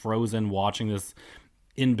like frozen watching this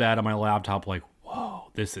in bed on my laptop. Like,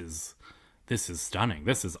 whoa, this is stunning.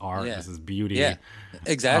 This is art. Yeah. This is beauty. Yeah,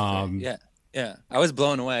 exactly. Yeah. I was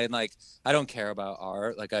blown away, and like I don't care about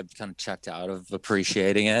art. Like I've kind of checked out of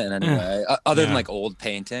appreciating it in any way, other than like old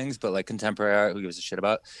paintings. But like contemporary art, who gives a shit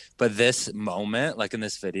about? But this moment, like in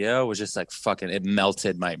this video, was just like fucking. It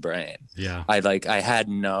melted my brain. Yeah. I had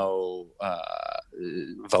no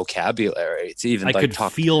vocabulary to even. I like, could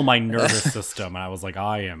feel my nervous system, and I was like,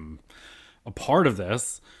 I am a part of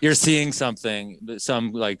this. You're seeing something,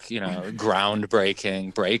 some like,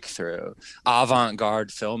 groundbreaking breakthrough, avant-garde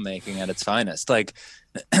filmmaking at its finest. Like,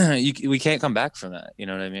 we can't come back from that. You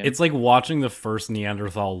know what I mean? It's like watching the first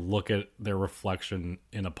Neanderthal look at their reflection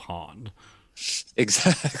in a pond.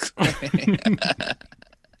 Exactly.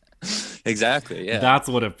 Exactly. Yeah. That's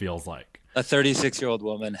what it feels like. A 36-year-old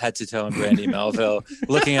woman, head to toe in Brandy Melville,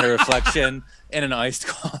 looking at a reflection in an iced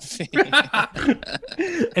coffee.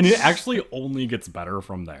 And it actually only gets better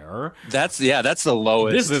from there. That's the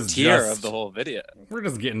lowest tier of the whole video. We're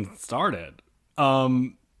just getting started.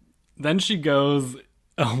 Then she goes,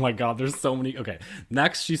 oh my God, there's so many. Okay.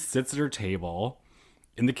 Next, she sits at her table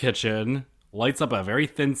in the kitchen, lights up a very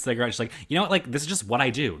thin cigarette. She's like, you know what? Like, this is just what I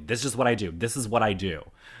do. This is what I do. This is what I do.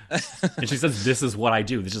 And she says, this is what I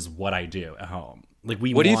do. This is what I do at home. Like,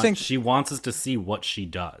 what do you think? She wants us to see what she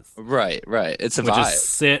does. Right. It's a which vibe. is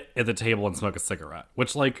sit at the table and smoke a cigarette.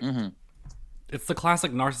 Which, like, it's the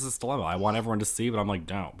classic narcissist dilemma. I want everyone to see, but I'm like,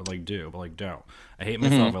 don't. But like, do. But like, don't. I hate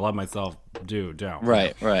myself. I love myself. Do. Don't.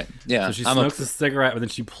 Right. Yeah. So she smokes a cigarette, but then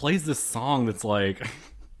she plays this song that's like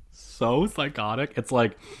so psychotic. It's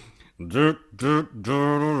like, right.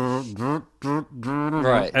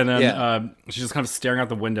 And then she's just kind of staring out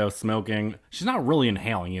the window, smoking. She's not really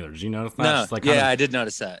inhaling either. Did you notice that? No. She's like, I did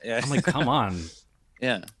notice that. Yeah. I'm like, come on.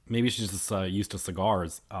 Yeah. Maybe she's just used to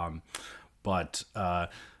cigars. But so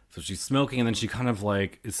she's smoking, and then she kind of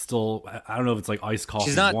like is still. I don't know if it's like iced coffee.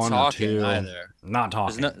 She's not one talking or two. either. Not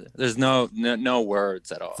talking. There's no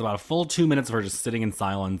words at all. It's about a full 2 minutes of her just sitting in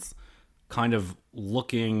silence, kind of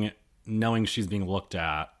looking, knowing she's being looked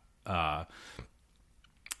at.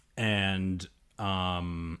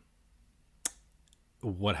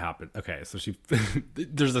 What happened? Okay, so she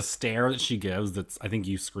there's a stare that she gives that's, I think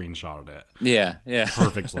you screenshotted it. Yeah.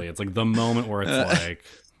 Perfectly. It's like the moment where it's like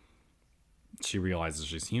she realizes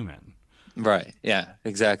she's human. Right. Yeah,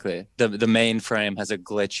 exactly. The main frame has a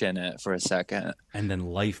glitch in it for a second. And then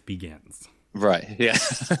life begins. Right. Yeah.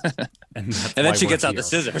 And then she gets out the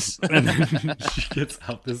scissors. And then she gets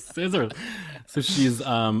out the scissors. So she's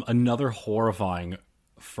another horrifying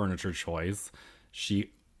furniture choice.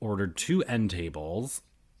 She ordered 2 end tables.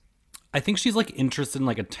 I think she's like interested in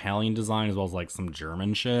like Italian design as well as like some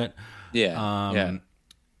German shit. Yeah.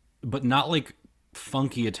 But not like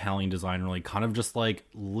funky Italian design, really. Kind of just like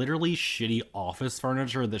literally shitty office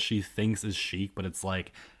furniture that she thinks is chic, but it's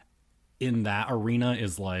like in that arena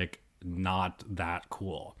is like not that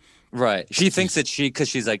cool. Right. She thinks it's chic because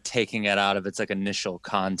she's like taking it out of its like initial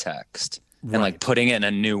context and like putting it in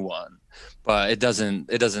a new one. But it doesn't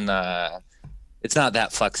it's not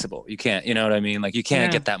that flexible. You can't, you know what I mean? Like you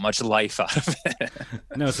can't get that much life out of it.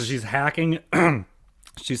 No, so she's hacking.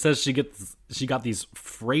 She says she got these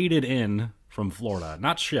freighted in from Florida,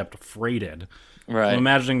 not shipped, freighted. Right. I'm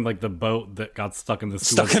imagining like the boat that got stuck in the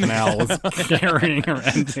Suez Canal was carrying her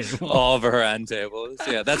end table. All of her end tables.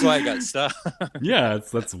 Yeah, that's why it got stuck. Yeah,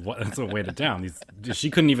 that's what weighed it down. She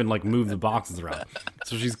couldn't even like move the boxes around.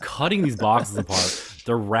 So she's cutting these boxes apart.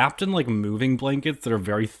 They're wrapped in like moving blankets that are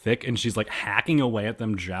very thick, and she's like hacking away at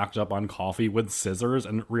them, jacked up on coffee with scissors,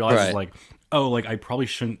 and realizes like, oh, like I probably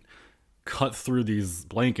shouldn't cut through these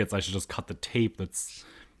blankets. I should just cut the tape that's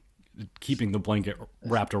keeping the blanket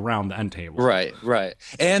wrapped around the end table. Right.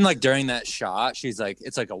 And like during that shot, she's like,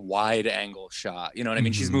 it's like a wide angle shot. You know what I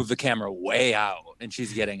mean? She's moved the camera way out and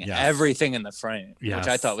she's getting everything in the frame, which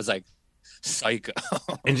I thought was like psycho.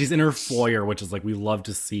 And she's in her foyer, which is like, we love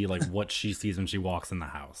to see like what she sees when she walks in the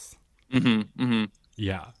house.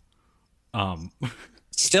 Yeah.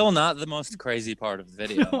 Still not the most crazy part of the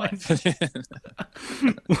video.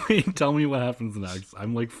 Wait, tell me what happens next.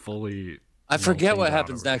 I'm like fully... I forget what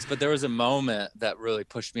happens next, but there was a moment that really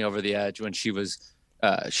pushed me over the edge when she was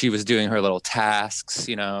doing her little tasks,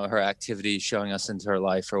 you know, her activities, showing us into her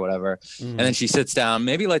life or whatever. And then she sits down,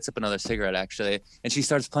 maybe lights up another cigarette actually, and she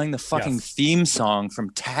starts playing the fucking theme song from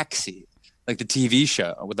Taxi, like the TV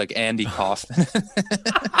show with like Andy Kaufman.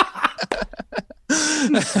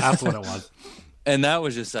 That's what it was. And that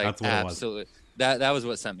was just like absolutely that was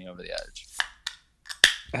what sent me over the edge.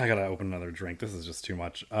 I gotta open another drink. This is just too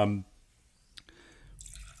much.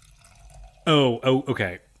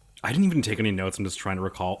 Okay. I didn't even take any notes. I'm just trying to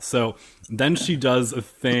recall. So then she does a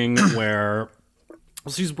thing where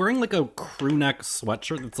she's wearing like a crew neck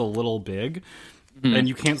sweatshirt that's a little big. And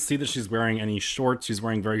you can't see that she's wearing any shorts. She's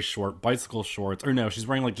wearing very short bicycle shorts. Or no, she's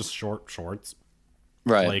wearing like just short shorts.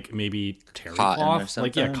 Right. Like maybe terry cotton cloth.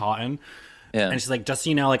 Like, yeah, cotton. Yeah. And she's like, just so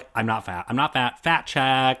you know, like, I'm not fat, fat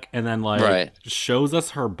check. And then like shows us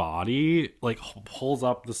her body, like pulls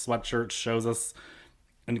up the sweatshirt, shows us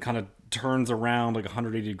and kind of turns around like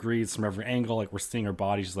 180 degrees from every angle. Like we're seeing her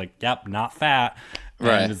body. She's like, "Yep, not fat."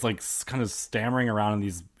 Right. And it's like kind of stammering around in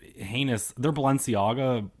these heinous. They're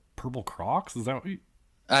Balenciaga purple Crocs. Is that what you?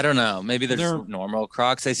 I don't know. Maybe they're They're- just normal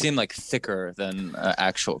Crocs. They seem like thicker than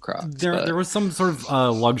actual Crocs. There was some sort of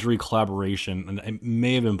luxury collaboration, and it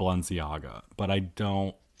may have been Balenciaga, but I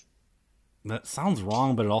don't. That sounds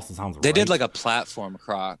wrong, but it also sounds right. They did like a platform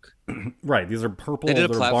Croc. Right. These are purple. They did a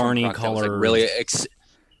They're platform Barney Croc that was, colors. like, really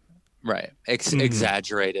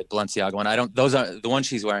exaggerated Balenciaga one. I don't. Those are the ones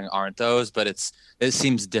she's wearing. Aren't those? But it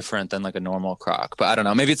seems different than like a normal Croc. But I don't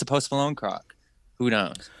know. Maybe it's a Post Malone Croc. Who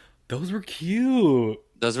knows? Those were cute.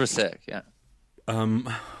 Those were sick. Yeah.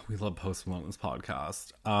 We love Post Malone on this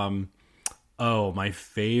podcast. Oh, my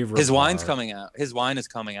favorite. His wine's part. coming out. His wine is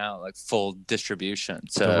coming out like full distribution.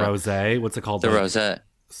 So The rosé. What's it called? the Like, rosé.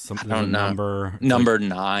 Some, I don't know. Number. Number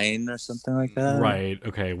 9 or something like that. Right.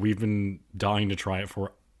 Okay. We've been dying to try it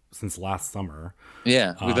since last summer.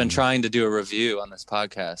 Yeah, we've been trying to do a review on this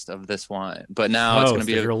podcast of this wine, but now it's going to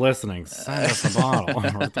be. If you're listening, send us a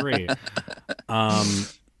bottle or 3.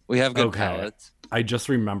 We have good Okay. palates. I just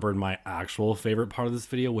remembered my actual favorite part of this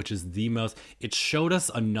video, which is it showed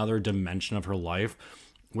us another dimension of her life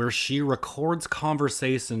where she records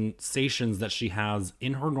conversations that she has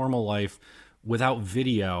in her normal life without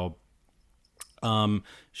video.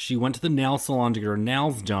 She went to the nail salon to get her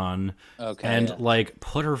nails done and yeah. like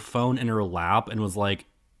put her phone in her lap and was like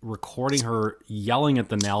recording her yelling at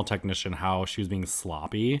the nail technician how she was being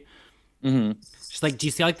sloppy. Mm-hmm. She's like, do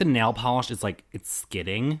you see like the nail polish is like it's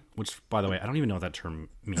skidding? Which, by the way, I don't even know what that term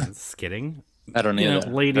means. Skidding? I don't You know,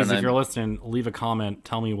 either. ladies, Don't if you're listening, leave a comment.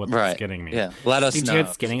 Tell me what Right. skidding means. Yeah, let us You see know.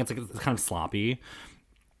 it's skidding. It's like it's kind of sloppy.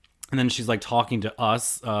 And then she's like talking to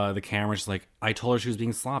us, the camera. She's like, I told her she was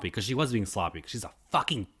being sloppy because she was being sloppy because she's a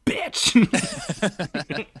fucking bitch.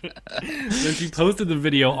 Then she posted the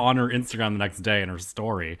video on her Instagram the next day in her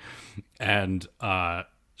story, and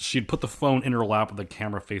she'd put the phone in her lap with the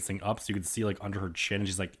camera facing up so you could see like under her chin. And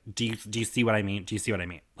she's like, do you see what I mean? Do you see what I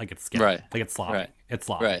mean? Like it's skidding. Right. Like it's sloppy. Right. It's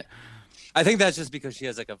sloppy. Right. I think that's just because she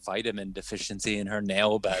has like a vitamin deficiency and her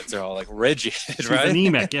nail beds are all like rigid, She's right?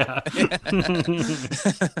 anemic, yeah.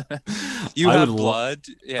 You I have would blood.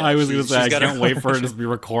 Yeah, I was going to say, I she's got can't wait for her to just be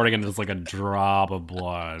recording and just like a drop of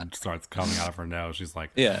blood starts coming out of her nose. She's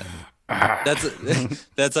like, Yeah.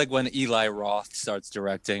 That's like when Eli Roth starts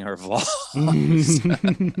directing her vlogs.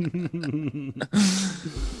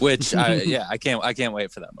 Which I can't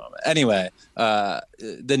wait for that moment. Anyway,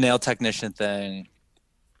 the nail technician thing,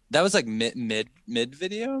 that was like mid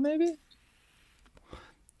video maybe.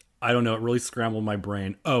 I don't know. It really scrambled my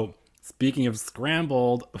brain. Oh, speaking of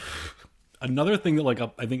scrambled, another thing that like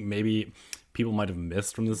I think maybe people might have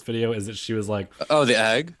missed from this video is that she was like, Oh, the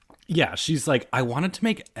egg. yeah, she's like, I wanted to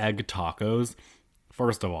make egg tacos.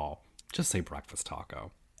 First of all, just say breakfast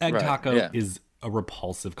taco. Egg Right, taco yeah. is a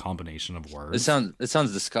repulsive combination of words. It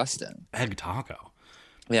sounds disgusting. Egg taco.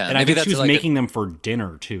 Yeah, And I maybe think she was like making them for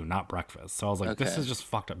dinner too, not breakfast. So I was like, this Okay. is just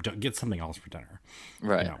fucked up. Get something else for dinner.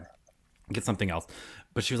 right. You know, get something else.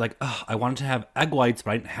 But she was like, ugh, I wanted to have egg whites,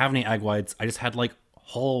 but I didn't have any egg whites. I just had like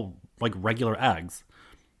whole, like regular eggs.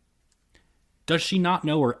 Does she not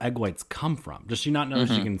know where egg whites come from? Does she not know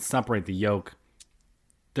Mm-hmm. she can separate the yolk?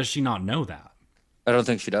 Does she not know that? I don't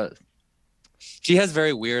think she does. She has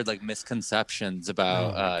very weird like misconceptions Oh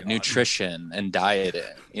about my God. nutrition and dieting.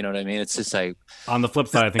 You know what I mean? It's just like On the flip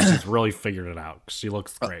side, I think she's really figured it out. She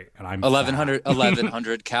looks great, and I'm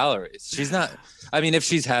 1100 calories. She's not. I mean, if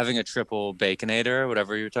she's having a triple baconator,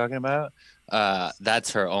 whatever you're talking about,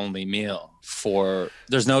 that's her only meal.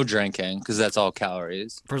 There's no drinking because that's all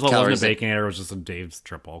calories. First of all, it calories wasn't a baconator. It was just a Dave's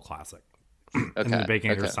triple classic. And the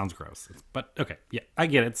baconator sounds gross. But okay, yeah, I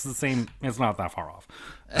get it. It's the same. It's not that far off.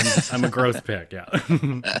 I'm a gross pick, yeah.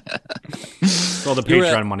 So all the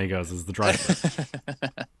Patreon money goes is the drive.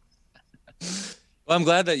 Well, I'm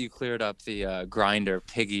glad that you cleared up the grinder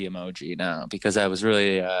piggy emoji now because I was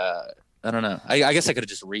really I don't know. I guess I could have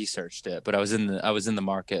just researched it, but I was in the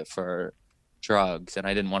market for drugs and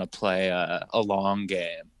I didn't want to play a long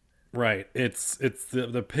game. Right. It's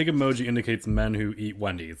the pig emoji indicates men who eat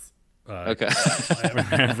Wendy's. Okay.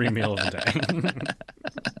 Every meal of the day.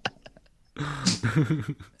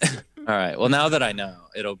 All right. Well, now that I know,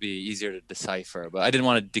 it'll be easier to decipher. But I didn't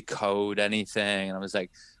want to decode anything, and I was like,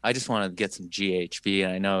 I just want to get some GHB.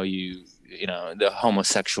 And I know you know, the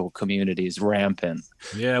homosexual community is rampant.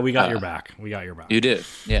 Yeah, we got your back. We got your back. You did,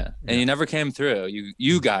 yeah. And you never came through.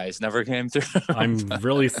 You guys never came through. I'm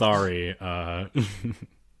really sorry. On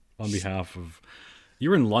behalf of. You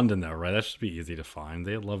were in London though, right? That should be easy to find.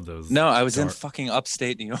 They love those. No, I was in fucking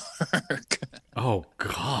upstate New York. Oh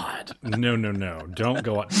God. No. Don't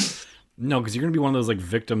go on. No, because you're gonna be one of those like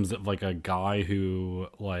victims of like a guy who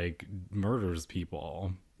like murders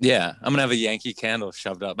people. Yeah, I'm gonna have a Yankee Candle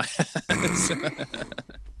shoved up my ass.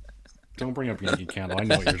 Don't bring up Yankee Candle. I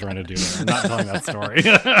know what you're trying to do there. I'm not telling that story.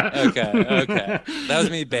 Okay. That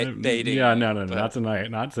was me baiting. Yeah, you, no, but- not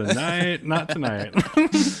tonight. Not tonight. Not tonight.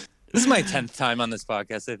 This is my 10th time on this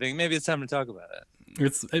podcast. I think maybe it's time to talk about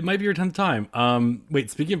it. It might be your 10th time.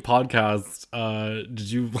 Wait, speaking of podcasts,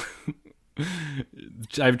 did you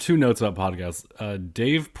I have two notes about podcasts.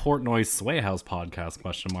 Dave Portnoy's Sway House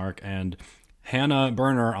podcast, and Hannah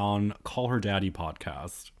Berner on Call Her Daddy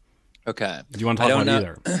podcast. Okay. Do you want to talk about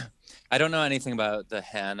either? I don't know anything about the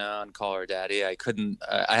Hannah on Call Her Daddy. I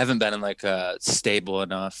haven't been in like a stable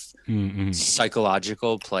enough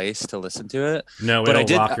psychological place to listen to it. No, but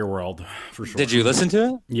it'll rock your world for sure. Did you listen to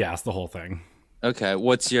it? Yes, the whole thing. Okay.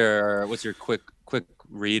 What's your quick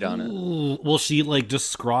read on it? Well, she like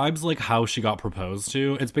describes like how she got proposed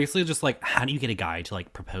to. It's basically just like, how do you get a guy to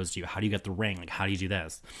like propose to you? How do you get the ring? Like, how do you do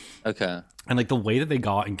this? Okay. And like the way that they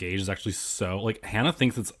got engaged is actually so like Hannah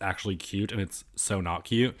thinks it's actually cute and it's so not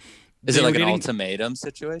cute. Is it like an ultimatum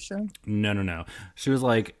situation? No. She was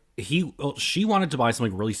like, she wanted to buy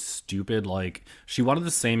something really stupid. Like she wanted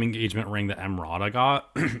the same engagement ring that Emrata got,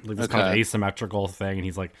 like this kind of asymmetrical thing. And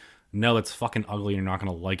he's like, no, it's fucking ugly. You're not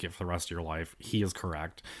going to like it for the rest of your life. He is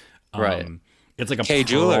correct. Right. It's like a K pearl.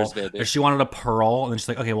 Jewelers, baby. She wanted a pearl, and then she's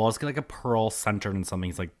like, okay, well, let's get like a pearl centered in something.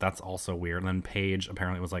 He's like, that's also weird. And then Paige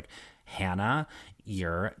apparently was like, Hannah,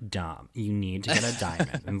 you're dumb. You need to get a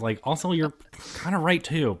diamond. And like, also, you're kind of right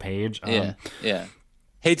too, Paige. Yeah.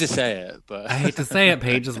 Hate to say it, but I hate to say it,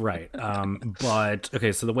 Paige is right. But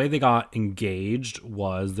okay, so the way they got engaged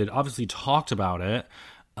was they'd obviously talked about it,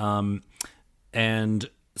 and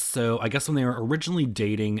so I guess when they were originally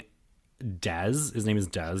dating Dez, his name is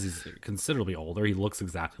Dez. He's considerably older. He looks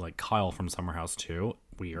exactly like Kyle from Summer House 2.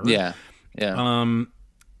 Weird. Yeah. Not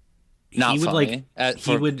Not he would funny.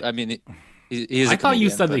 like I mean, he's I thought you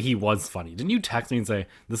said that he was funny. Didn't you text me and say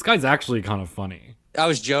this guy's actually kind of funny? I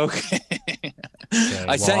was joking. Okay,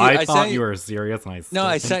 I thought you were serious, and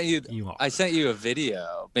I sent you. Are. I sent you a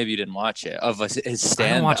video. Maybe you didn't watch it of his stand.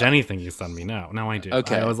 I don't watch anything you send me now. Now I do.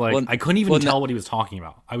 Okay. I was like, I couldn't even tell what he was talking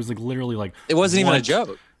about. I was like, literally like, it wasn't even a what?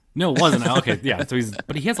 joke. No, it wasn't. Okay, yeah. So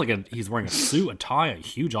but he has like he's wearing a suit, a tie, a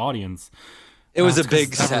huge audience. It was a It's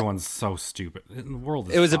 'cause big. Everyone's so stupid. The world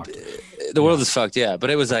is fucked. The world is fucked. Yeah, but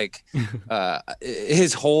it was like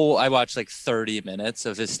his whole. I watched like 30 minutes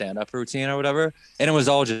of his stand-up routine or whatever, and it was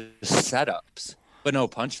all just setups, but no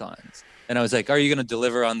punchlines. And I was like, "Are you going to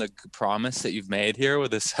deliver on the promise that you've made here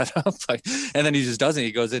with this setup?" Like, and then he just doesn't.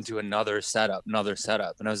 He goes into another setup, and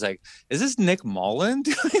I was like, "Is this Nick Mullen?"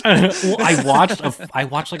 Well, I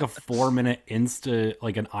watched like a 4-minute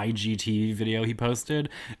like an IGTV video he posted,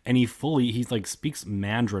 and he's like speaks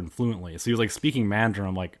Mandarin fluently. So he was like speaking Mandarin.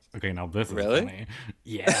 I'm like, okay, now this is Really? funny.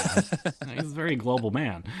 Yeah, he's a very global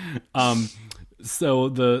man. So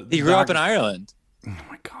he grew up in Ireland. Oh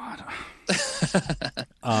my god.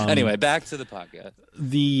 Anyway, back to the podcast.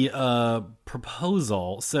 The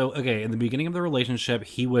proposal. So okay, in the beginning of the relationship,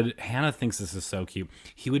 Hannah thinks this is so cute.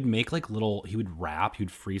 He would make like he would rap, he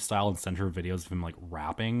would freestyle and send her videos of him like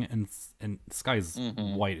rapping, and this guy's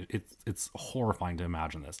white. It's horrifying to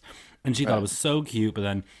imagine this. And she thought it was so cute, but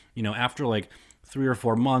then, after like 3 or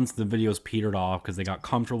 4 months, the videos petered off because they got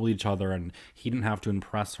comfortable with each other and he didn't have to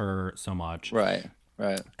impress her so much. Right.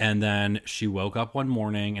 And then she woke up one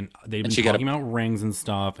morning and they've been talking about rings and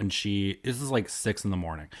stuff. And this is like 6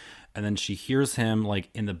 a.m. And then she hears him like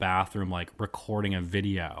in the bathroom, like recording a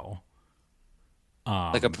video.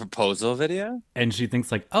 Like a proposal video? And she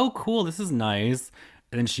thinks like, oh, cool, this is nice.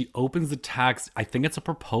 And then she opens the text. I think it's a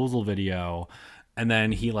proposal video. And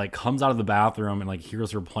then he like comes out of the bathroom and like hears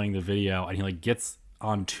her playing the video. And he like gets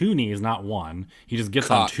on 2 knees, not one. He just gets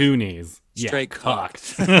on 2 knees. Straight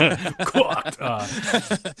cocked. Cooked.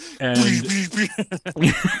 And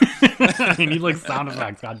I need like sound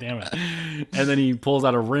effects. God damn it. And then he pulls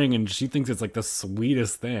out a ring and she thinks it's like the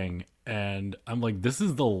sweetest thing. And I'm like, this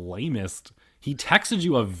is the lamest. He texted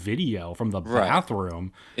you a video from the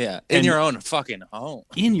bathroom. Yeah. In your own fucking home.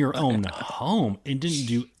 In your own home. And didn't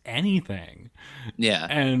do anything. Yeah.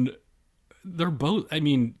 And they're both, I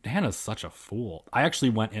mean, Hannah's such a fool. I actually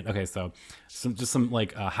went in, okay, so some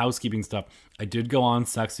like housekeeping stuff. I did go on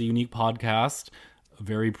Sexy Unique podcast, a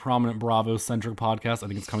very prominent Bravo centric podcast. I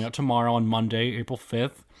think it's coming out tomorrow on Monday, April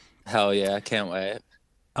 5th. Hell yeah, can't wait.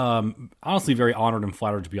 Honestly, very honored and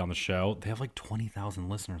flattered to be on the show. They have like 20,000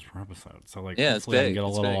 listeners per episode, so like, yeah, hopefully I can get a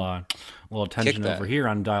little attention Kickback. over here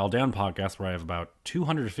on Dial Down podcast, where I have about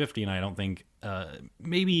 250, and I don't think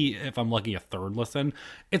maybe if I'm lucky a third listen.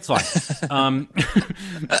 It's fine.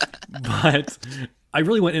 But I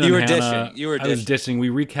really went in You on were Hannah. dishing. You were I was dishing. dishing.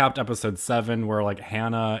 We recapped episode 7 where like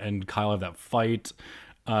Hannah and Kyle have that fight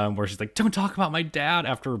where she's like, "Don't talk about my dad."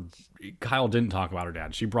 After Kyle didn't talk about her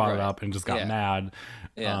dad, she brought it Right. up and just got Yeah. mad.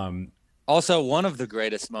 Yeah. Also, one of the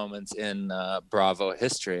greatest moments in Bravo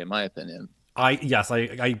history, in my opinion. I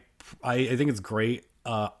think it's great.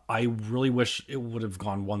 I really wish it would have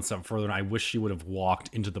gone one step further, and I wish she would have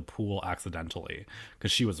walked into the pool accidentally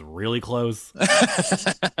because she was really close.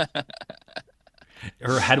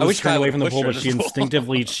 Her head was turned away from the pool, but she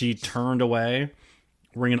instinctively she turned away,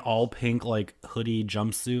 wearing an all pink like hoodie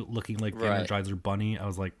jumpsuit, looking like the Energizer Bunny. I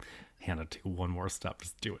was like, Hannah, do one more step.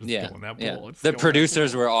 Just do it. Just go in that pool. The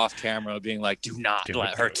producers were off camera being like, do not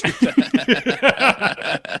let her do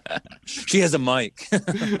that. She has a mic. She'll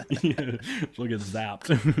get zapped.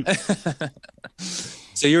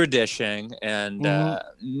 So you were dishing, and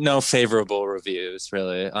no favorable reviews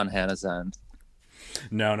really on Hannah's end.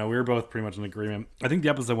 No, we were both pretty much in agreement. I think the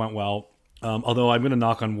episode went well. Although I'm going to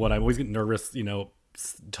knock on wood. I always get nervous,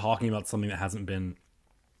 talking about something that hasn't been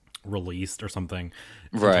released or something.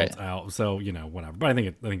 Right. Out. So, whatever. But I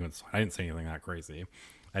think it's fine. I didn't say anything that crazy.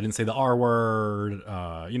 I didnn't say the R word.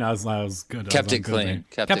 I was good. Kept it clean.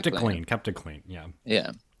 Kept it clean. Yeah.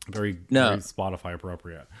 Yeah. Very Spotify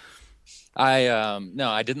appropriate.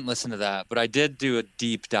 I didn't listen to that, but I did do a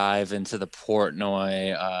deep dive into the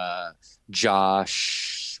Portnoy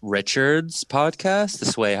Josh Richards podcast, the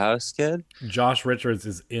Sway House kid. Josh Richards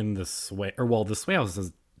is in the Sway, the Sway House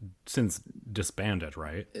has since disbanded,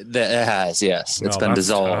 right? It has, yes. It's been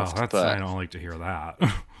dissolved. But I don't like to hear that.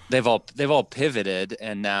 they've all pivoted,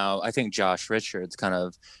 and now I think Josh Richards kind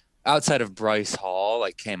of, outside of Bryce Hall,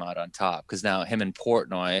 like came out on top because now him and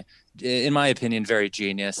Portnoy, in my opinion, very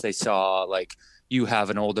genius. They saw like you have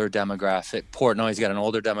an older demographic. Portnoy's got an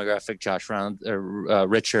older demographic. Josh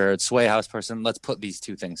Richards, Sway House person. Let's put these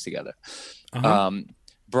two things together.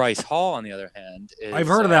 Bryce Hall, on the other hand, I've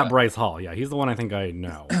heard of that Bryce Hall. Yeah, he's the one I think I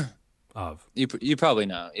know of. You probably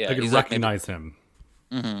know. Yeah, I could recognize him.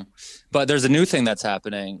 Mm-hmm. But there's a new thing that's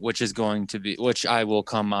happening, which I will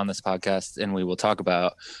come on this podcast and we will talk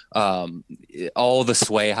about. All the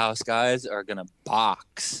Sway House guys are gonna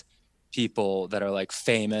box people that are like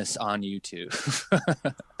famous on YouTube.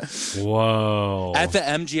 Whoa! At the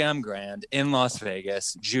MGM Grand in Las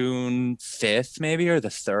Vegas, June 5th, maybe, or the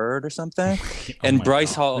 3rd or something. And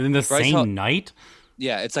Bryce Hall in the same night.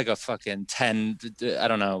 Yeah, it's like a fucking 10. I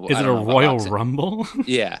don't know. Is it a Royal Rumble?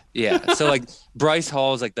 Yeah. So like Bryce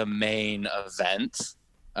Hall is like the main event,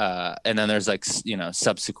 and then there's like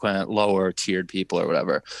subsequent lower tiered people or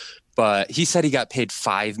whatever. But he said he got paid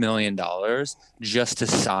 $5 million just to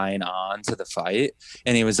sign on to the fight.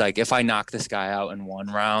 And he was like, if I knock this guy out in one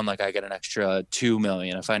round, like I get an extra $2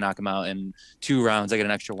 million. If I knock him out in 2 rounds, I get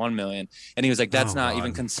an extra $1 million. And he was like, that's not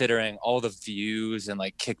even considering all the views and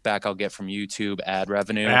like kickback I'll get from YouTube, ad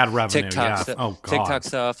revenue, TikTok, TikTok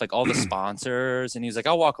stuff, like all the sponsors. And he was like,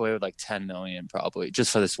 I'll walk away with like 10 million probably just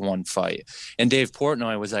for this one fight. And Dave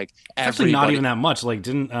Portnoy was like, actually not even that much. Like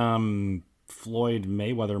didn't Floyd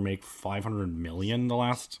Mayweather make $500 million the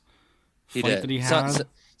last fight that he had?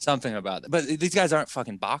 Something about that. But these guys aren't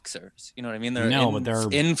fucking boxers. You know what I mean? They're but they're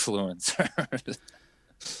influencers.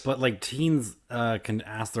 But like teens can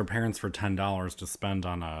ask their parents for $10 to spend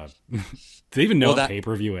on a. Do they even know what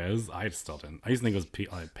pay-per-view is? I still didn't. I used to think it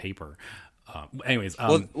was paper. Anyways,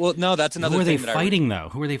 no, that's another. Who are they fighting though?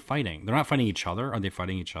 Who are they fighting? They're not fighting each other. Are they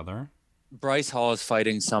fighting each other? Bryce Hall is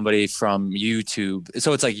fighting somebody from YouTube.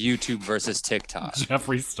 So it's like YouTube versus TikTok.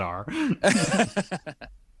 Jeffree Star.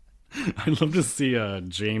 I'd love to see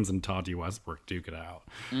James and Tati Westbrook duke it out.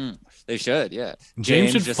 They should, yeah.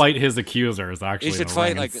 James should fight his accusers, actually. He should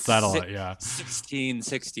fight like settle it, yeah.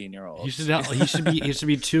 16-year-olds. He should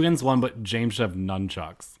be 2 against 1, but James should have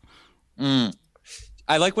nunchucks.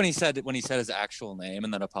 I like when he said his actual name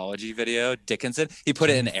in that apology video, Dickinson. He put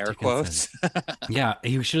it in air quotes. Yeah,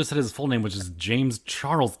 he should have said his full name, which is James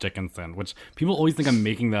Charles Dickinson, which people always think I'm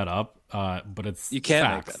making that up, but it's you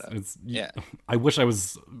can't facts. make that up. I wish I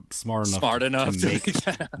was smart enough to make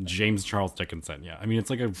that. James Charles Dickinson. Yeah, I mean it's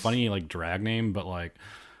like a funny like drag name, but like,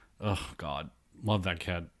 oh god, love that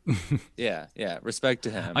kid. Yeah, respect to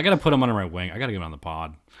him. I gotta put him under my wing. I gotta get him on the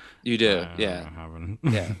pod. You do, yeah.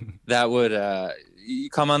 That would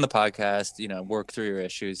you come on the podcast, work through your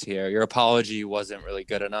issues here. Your apology wasn't really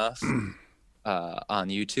good enough on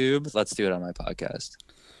YouTube. Let's do it on my podcast.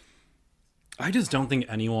 I just don't think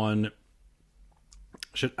anyone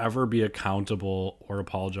should ever be accountable or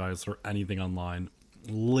apologize for anything online.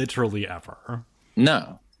 Literally ever.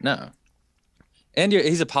 No. And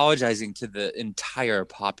he's apologizing to the entire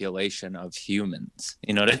population of humans.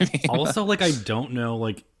 You know what I mean? Also, like, I don't know,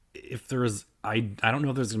 like, if there's, I don't know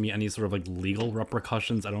if there's gonna be any sort of like legal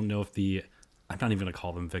repercussions. I don't know if I'm not even gonna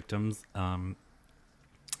call them victims.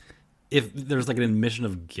 If there's like an admission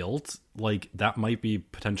of guilt, like that might be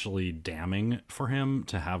potentially damning for him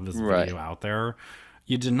to have this video out there.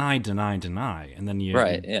 You deny, and then you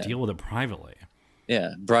deal with it privately.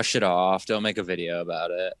 Yeah, brush it off. Don't make a video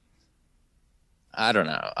about it. I don't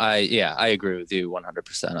know. I agree with you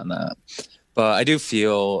 100% on that. But I do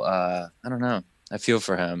feel, I don't know. I feel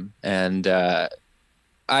for him. And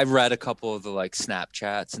I've read a couple of the like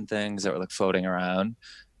Snapchats and things that were like floating around.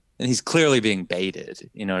 And he's clearly being baited.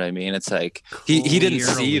 You know what I mean? It's like he didn't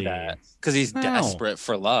see that because he's desperate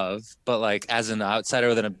for love. But like as an outsider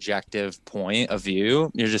with an objective point of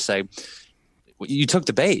view, you're just like, you took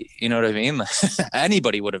the bait. You know what I mean?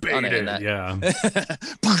 Anybody would have done it. Yeah.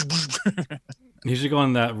 You should go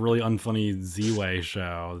on that really unfunny Z-Way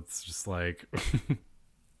show. It's just like...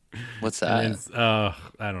 What's that?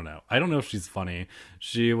 I don't know. I don't know if she's funny.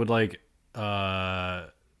 She would like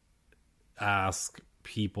ask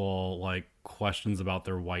people like questions about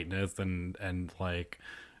their whiteness and like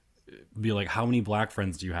be like, how many black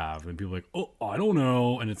friends do you have? And people are like, oh, I don't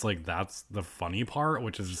know. And it's like, that's the funny part,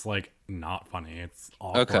 which is just like not funny. It's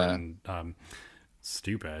awkward and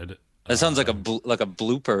stupid. That sounds like a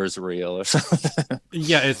bloopers reel or something.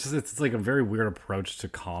 Yeah, it's like a very weird approach to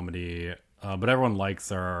comedy. But everyone likes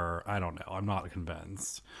her. I don't know. I'm not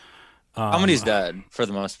convinced. Comedy's dead for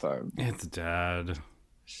the most part. It's dead.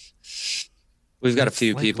 We've got a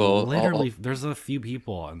few people. Literally, there's a few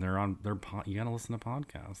people, and you gotta listen to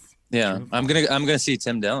podcasts. Yeah, I'm gonna see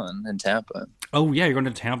Tim Dillon in Tampa. Oh yeah, you're going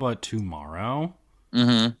to Tampa tomorrow.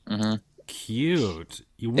 Mm-hmm. Cute.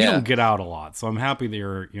 We don't get out a lot, so I'm happy that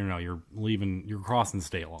you're leaving. You're crossing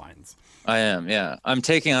state lines. I am. Yeah, I'm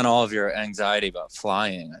taking on all of your anxiety about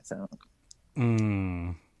flying. I think.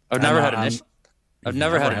 I've never had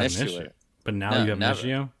an issue with it. But now you have an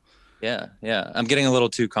issue. Yeah. I'm getting a little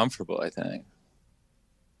too comfortable, I think.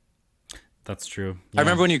 That's true. Yeah. I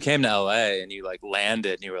remember when you came to LA and you like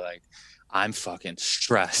landed and you were like, I'm fucking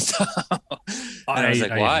stressed. And I was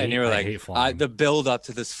like, why? And you were like, the build up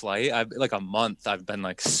to this flight, like a month, I've been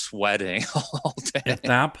like sweating all day. At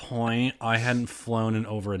that point, I hadn't flown in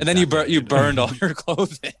over a decade. And then you burned all your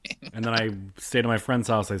clothing. And then I stayed at my friend's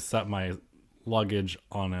house. I set my luggage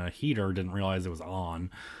on a heater, didn't realize it was on.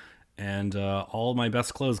 And all my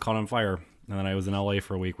best clothes caught on fire. And then I was in LA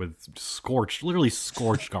for a week with literally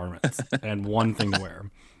scorched garments and one thing to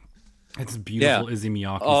wear. It's a beautiful Izzy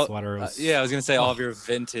Miyake sweater. I was gonna say all of your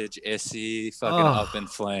vintage Issy fucking up in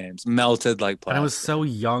flames, melted like plastic. And I was so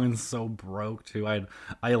young and so broke too. I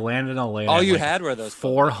landed in LA. All you had were those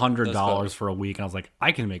 $400 for a week, and I was like,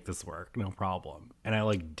 I can make this work, no problem. And I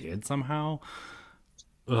like did somehow.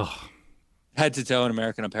 Ugh. Head to toe in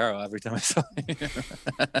American Apparel every time I saw you.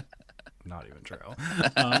 Not even true.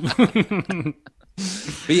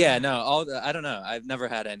 But yeah, no, I don't know. I've never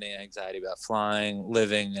had any anxiety about flying,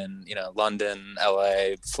 living in, London,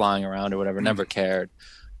 LA, flying around or whatever, never cared.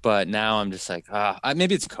 But now I'm just like,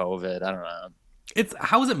 maybe it's COVID. I don't know.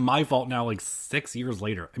 How is it my fault now, like 6 years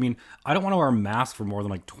later? I mean, I don't want to wear a mask for more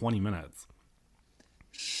than like 20 minutes.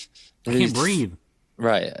 I can't breathe.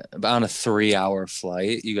 Right. On a 3-hour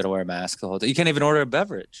flight, you got to wear a mask the whole day. You can't even order a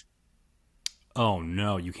beverage. Oh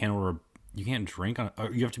no, you can't drink on.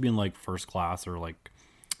 You have to be in like first class or like.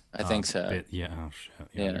 I think so. Oh shit. Yeah,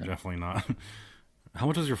 you're definitely not. How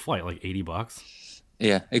much was your flight? Like $80?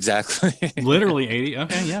 Yeah, exactly. Literally 80.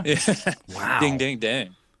 Okay, yeah. Wow. Ding, ding,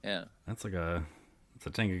 ding. Yeah. That's like it's a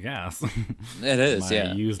tank of gas. It is.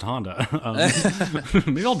 My used Honda.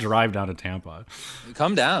 Maybe I'll drive down to Tampa.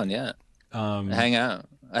 Come down, yeah. Hang out.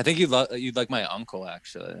 I think you'd like my uncle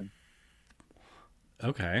actually.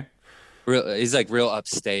 Okay. He's like real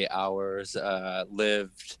upstate hours.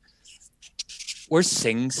 Lived. Where's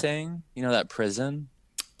Sing Sing? You know that prison?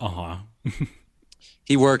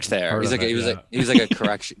 He worked there. He was like a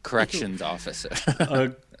corrections officer.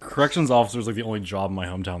 Corrections officer is like the only job in my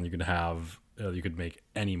hometown you could have. You could make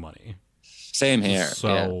any money. Same here.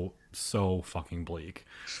 So fucking bleak.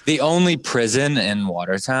 The only prison in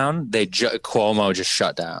Watertown, Cuomo just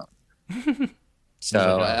shut down.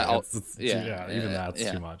 So even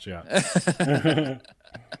that's too much. Yeah.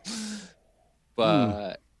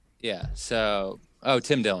 But so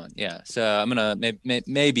Tim Dillon. Yeah. So I'm gonna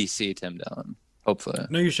maybe see Tim Dillon. Hopefully.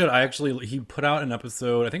 No, you should. He put out an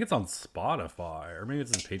episode. I think it's on Spotify or maybe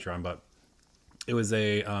it's his Patreon, but it was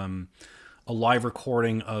a live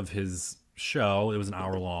recording of his show. It was an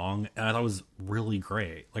hour long, and I thought it was really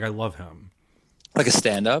great. Like I love him. Like a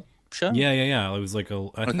stand-up show? Yeah. It was like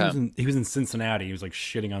he was in Cincinnati. He was like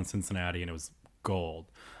shitting on Cincinnati, and it was gold.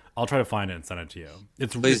 I'll try to find it and send it to you.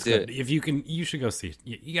 Please It's do. good. If you can, you should go see.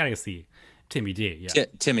 You gotta go see Timmy D. Yeah,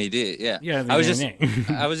 Timmy D. Yeah. yeah. I was just name.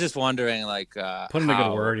 I was just wondering like Put in a good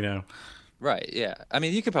how. word, you know. Right. Yeah. I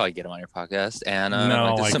mean, you could probably get him on your podcast. Anna. No,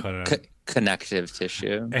 like, there's I some couldn't. connective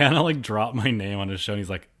tissue. Anna like dropped my name on his show, and he's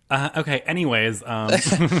like, okay. Anyways,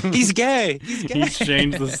 He's gay. He's gay. he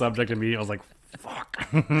changed the subject immediately. I was like,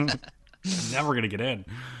 fuck, never gonna get in.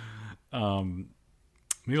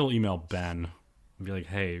 Maybe I'll email Ben and be like,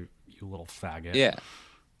 hey, you little faggot. Yeah.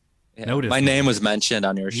 Yeah. Notice My me. name was mentioned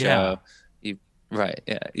on your show. Yeah. You right?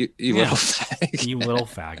 Yeah. You Yeah. little fag. You little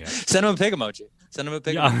faggot. Send him a pig emoji. Send him a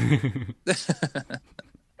pig. Emoji.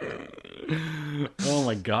 Yeah. Oh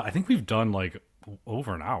my god. I think we've done like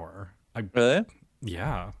over an hour. Really?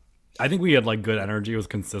 Yeah. I think we had like good energy. It was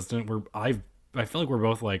consistent. I feel like we're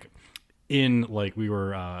both like in like we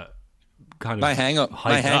were kind of My hyped up.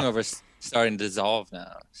 hangover's starting to dissolve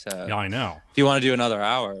now. So Yeah, I know. if you want to do another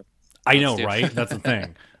hour, I know, do it. right? That's the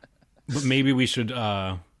thing. But maybe we should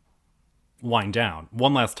wind down.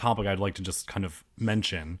 One last topic I'd like to just kind of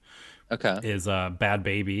mention okay. is Bad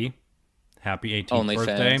Baby. Happy 18th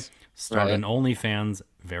birthday. OnlyFans. Started Right. an OnlyFans.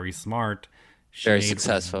 Very smart. She Very made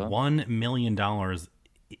successful. $1 million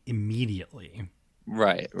immediately.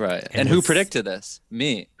 Right. And who was- predicted this?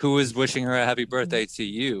 Me. Who was wishing her a happy birthday to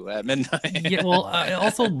you at midnight? Yeah, well,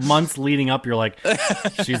 also months leading up, you're like,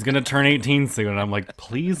 she's going to turn 18 soon. And I'm like,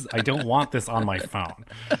 please, I don't want this on my phone.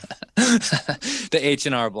 The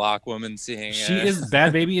H&R Block woman seeing She is,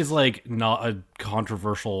 Bad Baby is like not a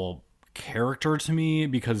controversial character to me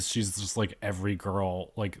because she's just like every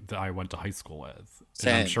girl like that I went to high school with. And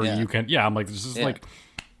I'm Same, sure yeah. you can. Yeah, I'm like, this is Yeah. like,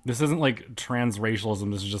 this isn't like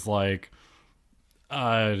transracialism. This is just like,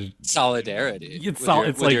 solidarity. it's with sol- your,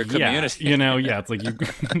 it's with like your community. yeah, you know, yeah, it's like you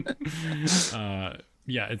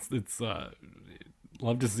yeah, it's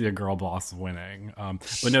love to see a girl boss winning.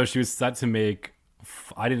 But no, she was set to make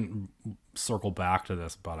I didn't circle back to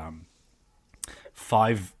this, but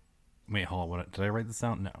wait, hold on, what did I write this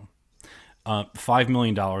down? No. $5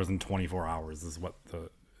 million in 24 hours is what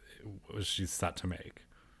she's set to make.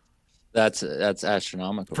 That's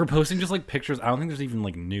astronomical. For posting just like pictures, I don't think there's even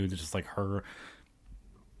like nudes, it's just like her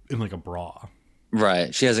in like a bra.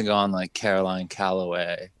 Right. She hasn't gone like Caroline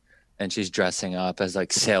Calloway and she's dressing up as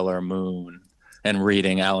like Sailor Moon and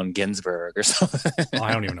reading Allen Ginsberg or something.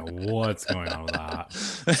 I don't even know what's going on with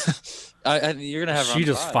that. You're gonna have her on She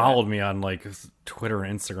the just pod, followed me on like Twitter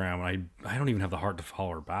and Instagram, and I don't even have the heart to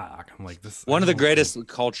follow her back. I'm like this. One I of the don't- greatest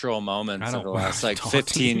cultural moments I of don't the wanna last like talk to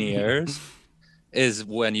 15 you. years is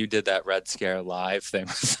when you did that Red Scare live thing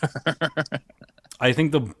with her. I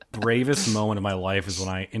think the bravest moment of my life is when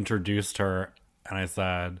I introduced her and I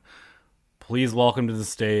said, "Please welcome to the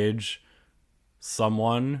stage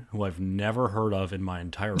someone who I've never heard of in my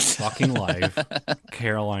entire fucking life,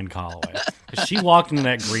 Caroline Calloway." 'Cause she walked into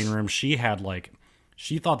that green room, she had like.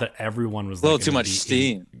 She thought that everyone was A little like, too gonna much be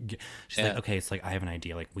steam. She's Yeah. like, okay, it's like I have an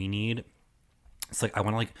idea. Like we need. It's like I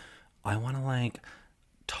want to like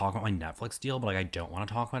talk about my Netflix deal, but like I don't want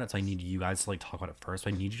to talk about it. So I need you guys to like talk about it first.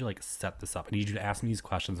 But I need you to like set this up. I need you to ask me these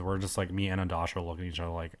questions. And we're just like me and Adasha are looking at each other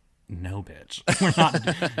like, no, bitch, we're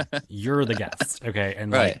not. You're the guest, okay?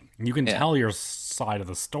 And Right. like you can Yeah. tell your side of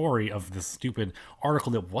the story of this stupid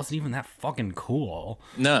article that wasn't even that fucking cool.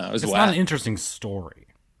 No, it was It's whack. not an interesting story.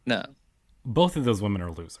 No, Both of those women are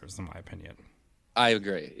losers, in my opinion. I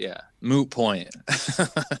agree. Yeah, moot point.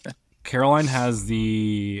 Caroline has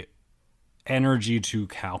the energy to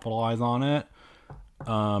capitalize on it.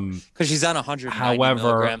 Because she's on 190 However,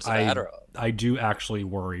 milligrams of I Adderall. do actually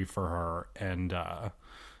worry for her, and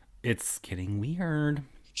it's getting weird.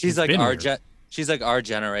 She's It's like been our weird. she's like our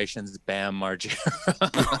generation's Bam Margera.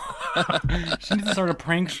 She needs to start a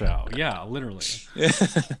prank show. Yeah, literally.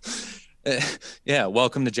 Yeah,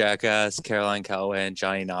 welcome to Jackass, Caroline Calloway and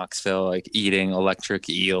Johnny Knoxville, like eating electric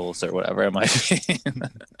eels or whatever it might be.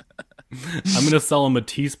 I'm gonna sell a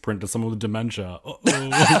Matisse print to someone with dementia. Uh-oh.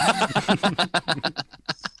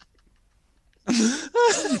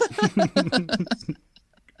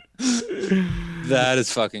 That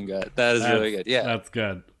is fucking good. That is really good. Yeah, That's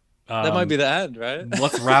good. that might be the end, right?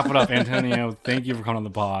 Let's wrap it up, Antonio. Thank you for coming on the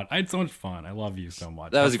pod. I had so much fun. I love you so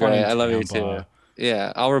much. That was Have fun great. in I love you Tampa. too.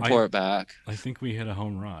 Yeah, I'll report back. I think we hit a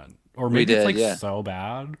home run, or We maybe it's did, like yeah. so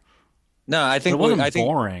bad. No, I But think it wasn't I think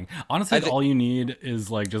boring. Honestly, I thi- all you need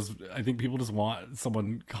is like just. I think people just want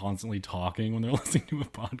someone constantly talking when they're listening to a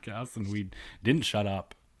podcast, and we didn't shut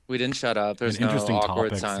up. we didn't shut up. There's And no interesting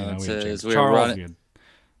awkward topics. You know, we had silences. James We were Charles. running. We had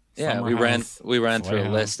Yeah, Summer we ran House, through a Sway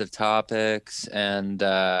list of topics and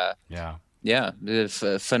Yeah, yeah,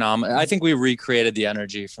 phenomenal. I think we recreated the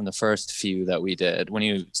energy from the first few that we did when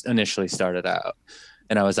you initially started out,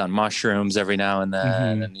 and I was on mushrooms every now and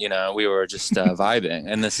then, and we were just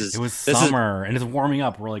vibing. And it was summer, and it's warming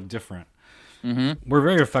up. We're like different. We're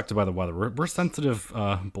very affected by the weather. We're sensitive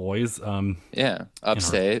boys. Yeah,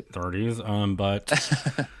 upstate 30s.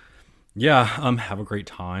 But yeah, have a great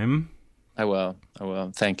time. I will.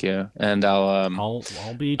 Thank you. And I'll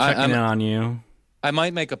be checking in on you. I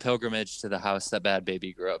might make a pilgrimage to the house that Bad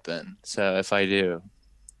Baby grew up in. So if I do,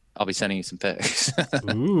 I'll be sending you some pics.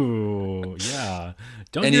 Ooh, yeah.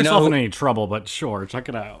 Don't get yourself in any trouble, but sure, check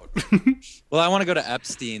it out. Well, I want to go to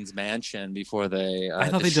Epstein's mansion before they. I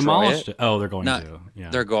thought they demolished it. Oh, they're going to.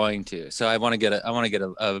 Yeah, they're going to. So I want to get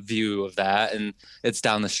a view of that, and it's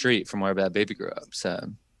down the street from where Bad Baby grew up.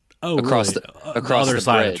 So. Oh, across really? Across the other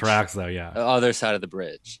side bridge. of the tracks, though. Yeah. The other side of the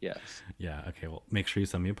bridge. Yes. Yeah. Okay. Well, make sure you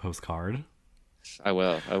send me a postcard. I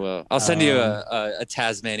will. I'll send you a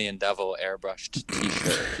Tasmanian devil airbrushed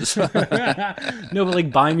T-shirt. No, but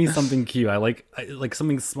like buy me something cute. I like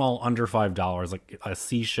something small under $5, like a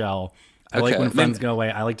seashell. I like when friends go away.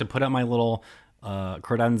 I like to put out my little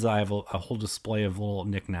credenza. I have a whole display of little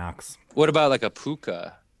knickknacks. What about like a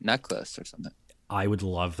puka necklace or something? I would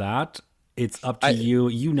love that. It's up to you.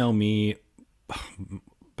 You know me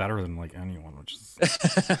better than like anyone, which is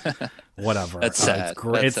whatever. That's sad. It's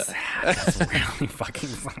great. That's really fucking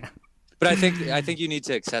sad. But I think you need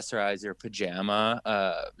to accessorize your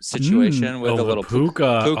pajama situation with a little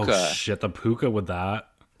puka. Oh shit, the puka with that.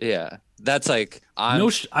 Yeah, that's like I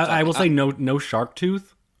will say no shark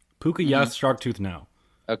tooth. Puka yes, shark tooth no.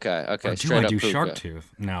 Okay. Or do I do shark tooth?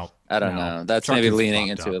 No, I don't know. That's maybe leaning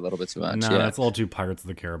into a little bit too much. No, that's a little too Pirates of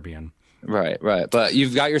the Caribbean. Right. But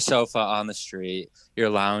you've got your sofa on the street.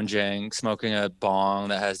 You're lounging, smoking a bong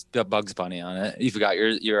that has Bugs Bunny on it. You've got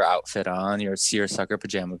your outfit on, your seersucker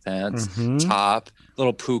pajama pants, top,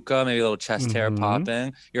 little puka, maybe a little chest hair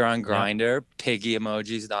popping. You're on Grindr, piggy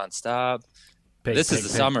emojis nonstop. This is the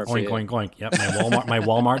summer for you. Oink, oink, oink. Yep, my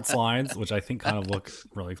Walmart slides, which I think kind of look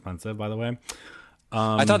really expensive, by the way.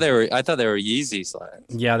 I thought they were Yeezy slides.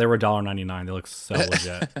 Yeah, they were $1.99. They look so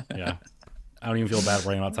legit. Yeah. I don't even feel bad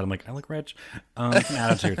wearing them outside. I'm like, I look rich. It's an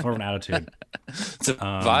attitude. It's more of an attitude. It's a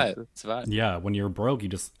vibe. It's a vibe. Yeah, when you're broke, you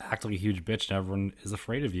just act like a huge bitch, and everyone is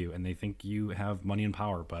afraid of you, and they think you have money and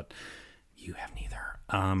power, but you have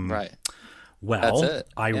neither. Right. Well,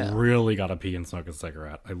 I really gotta pee and smoke a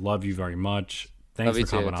cigarette. I love you very much. Thanks for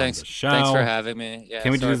coming on the show. Thanks for having me. Yeah,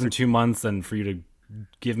 can we do this in 2 months and for you to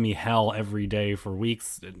give me hell every day for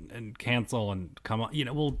weeks and cancel and come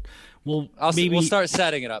on? We'll start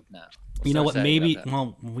setting it up now. You know what? Maybe.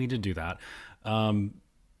 Well, we did do that.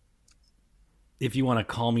 If you want to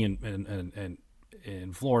call me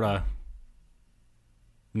in Florida,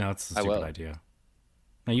 no, it's a stupid idea.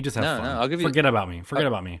 No, you just have fun. I'll give you. Forget about me. Forget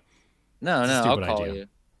about me. No, I'll call you.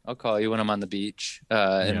 I'll call you when I'm on the beach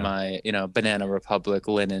in my Banana Republic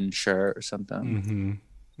linen shirt or something.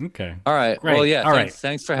 Okay. All right. Great. Well, yeah. All right.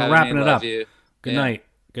 Thanks for having wrapping me. it Love up. you. Good night.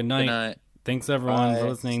 Good night. Good night. Thanks everyone for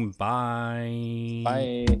listening. Bye.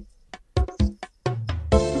 Bye.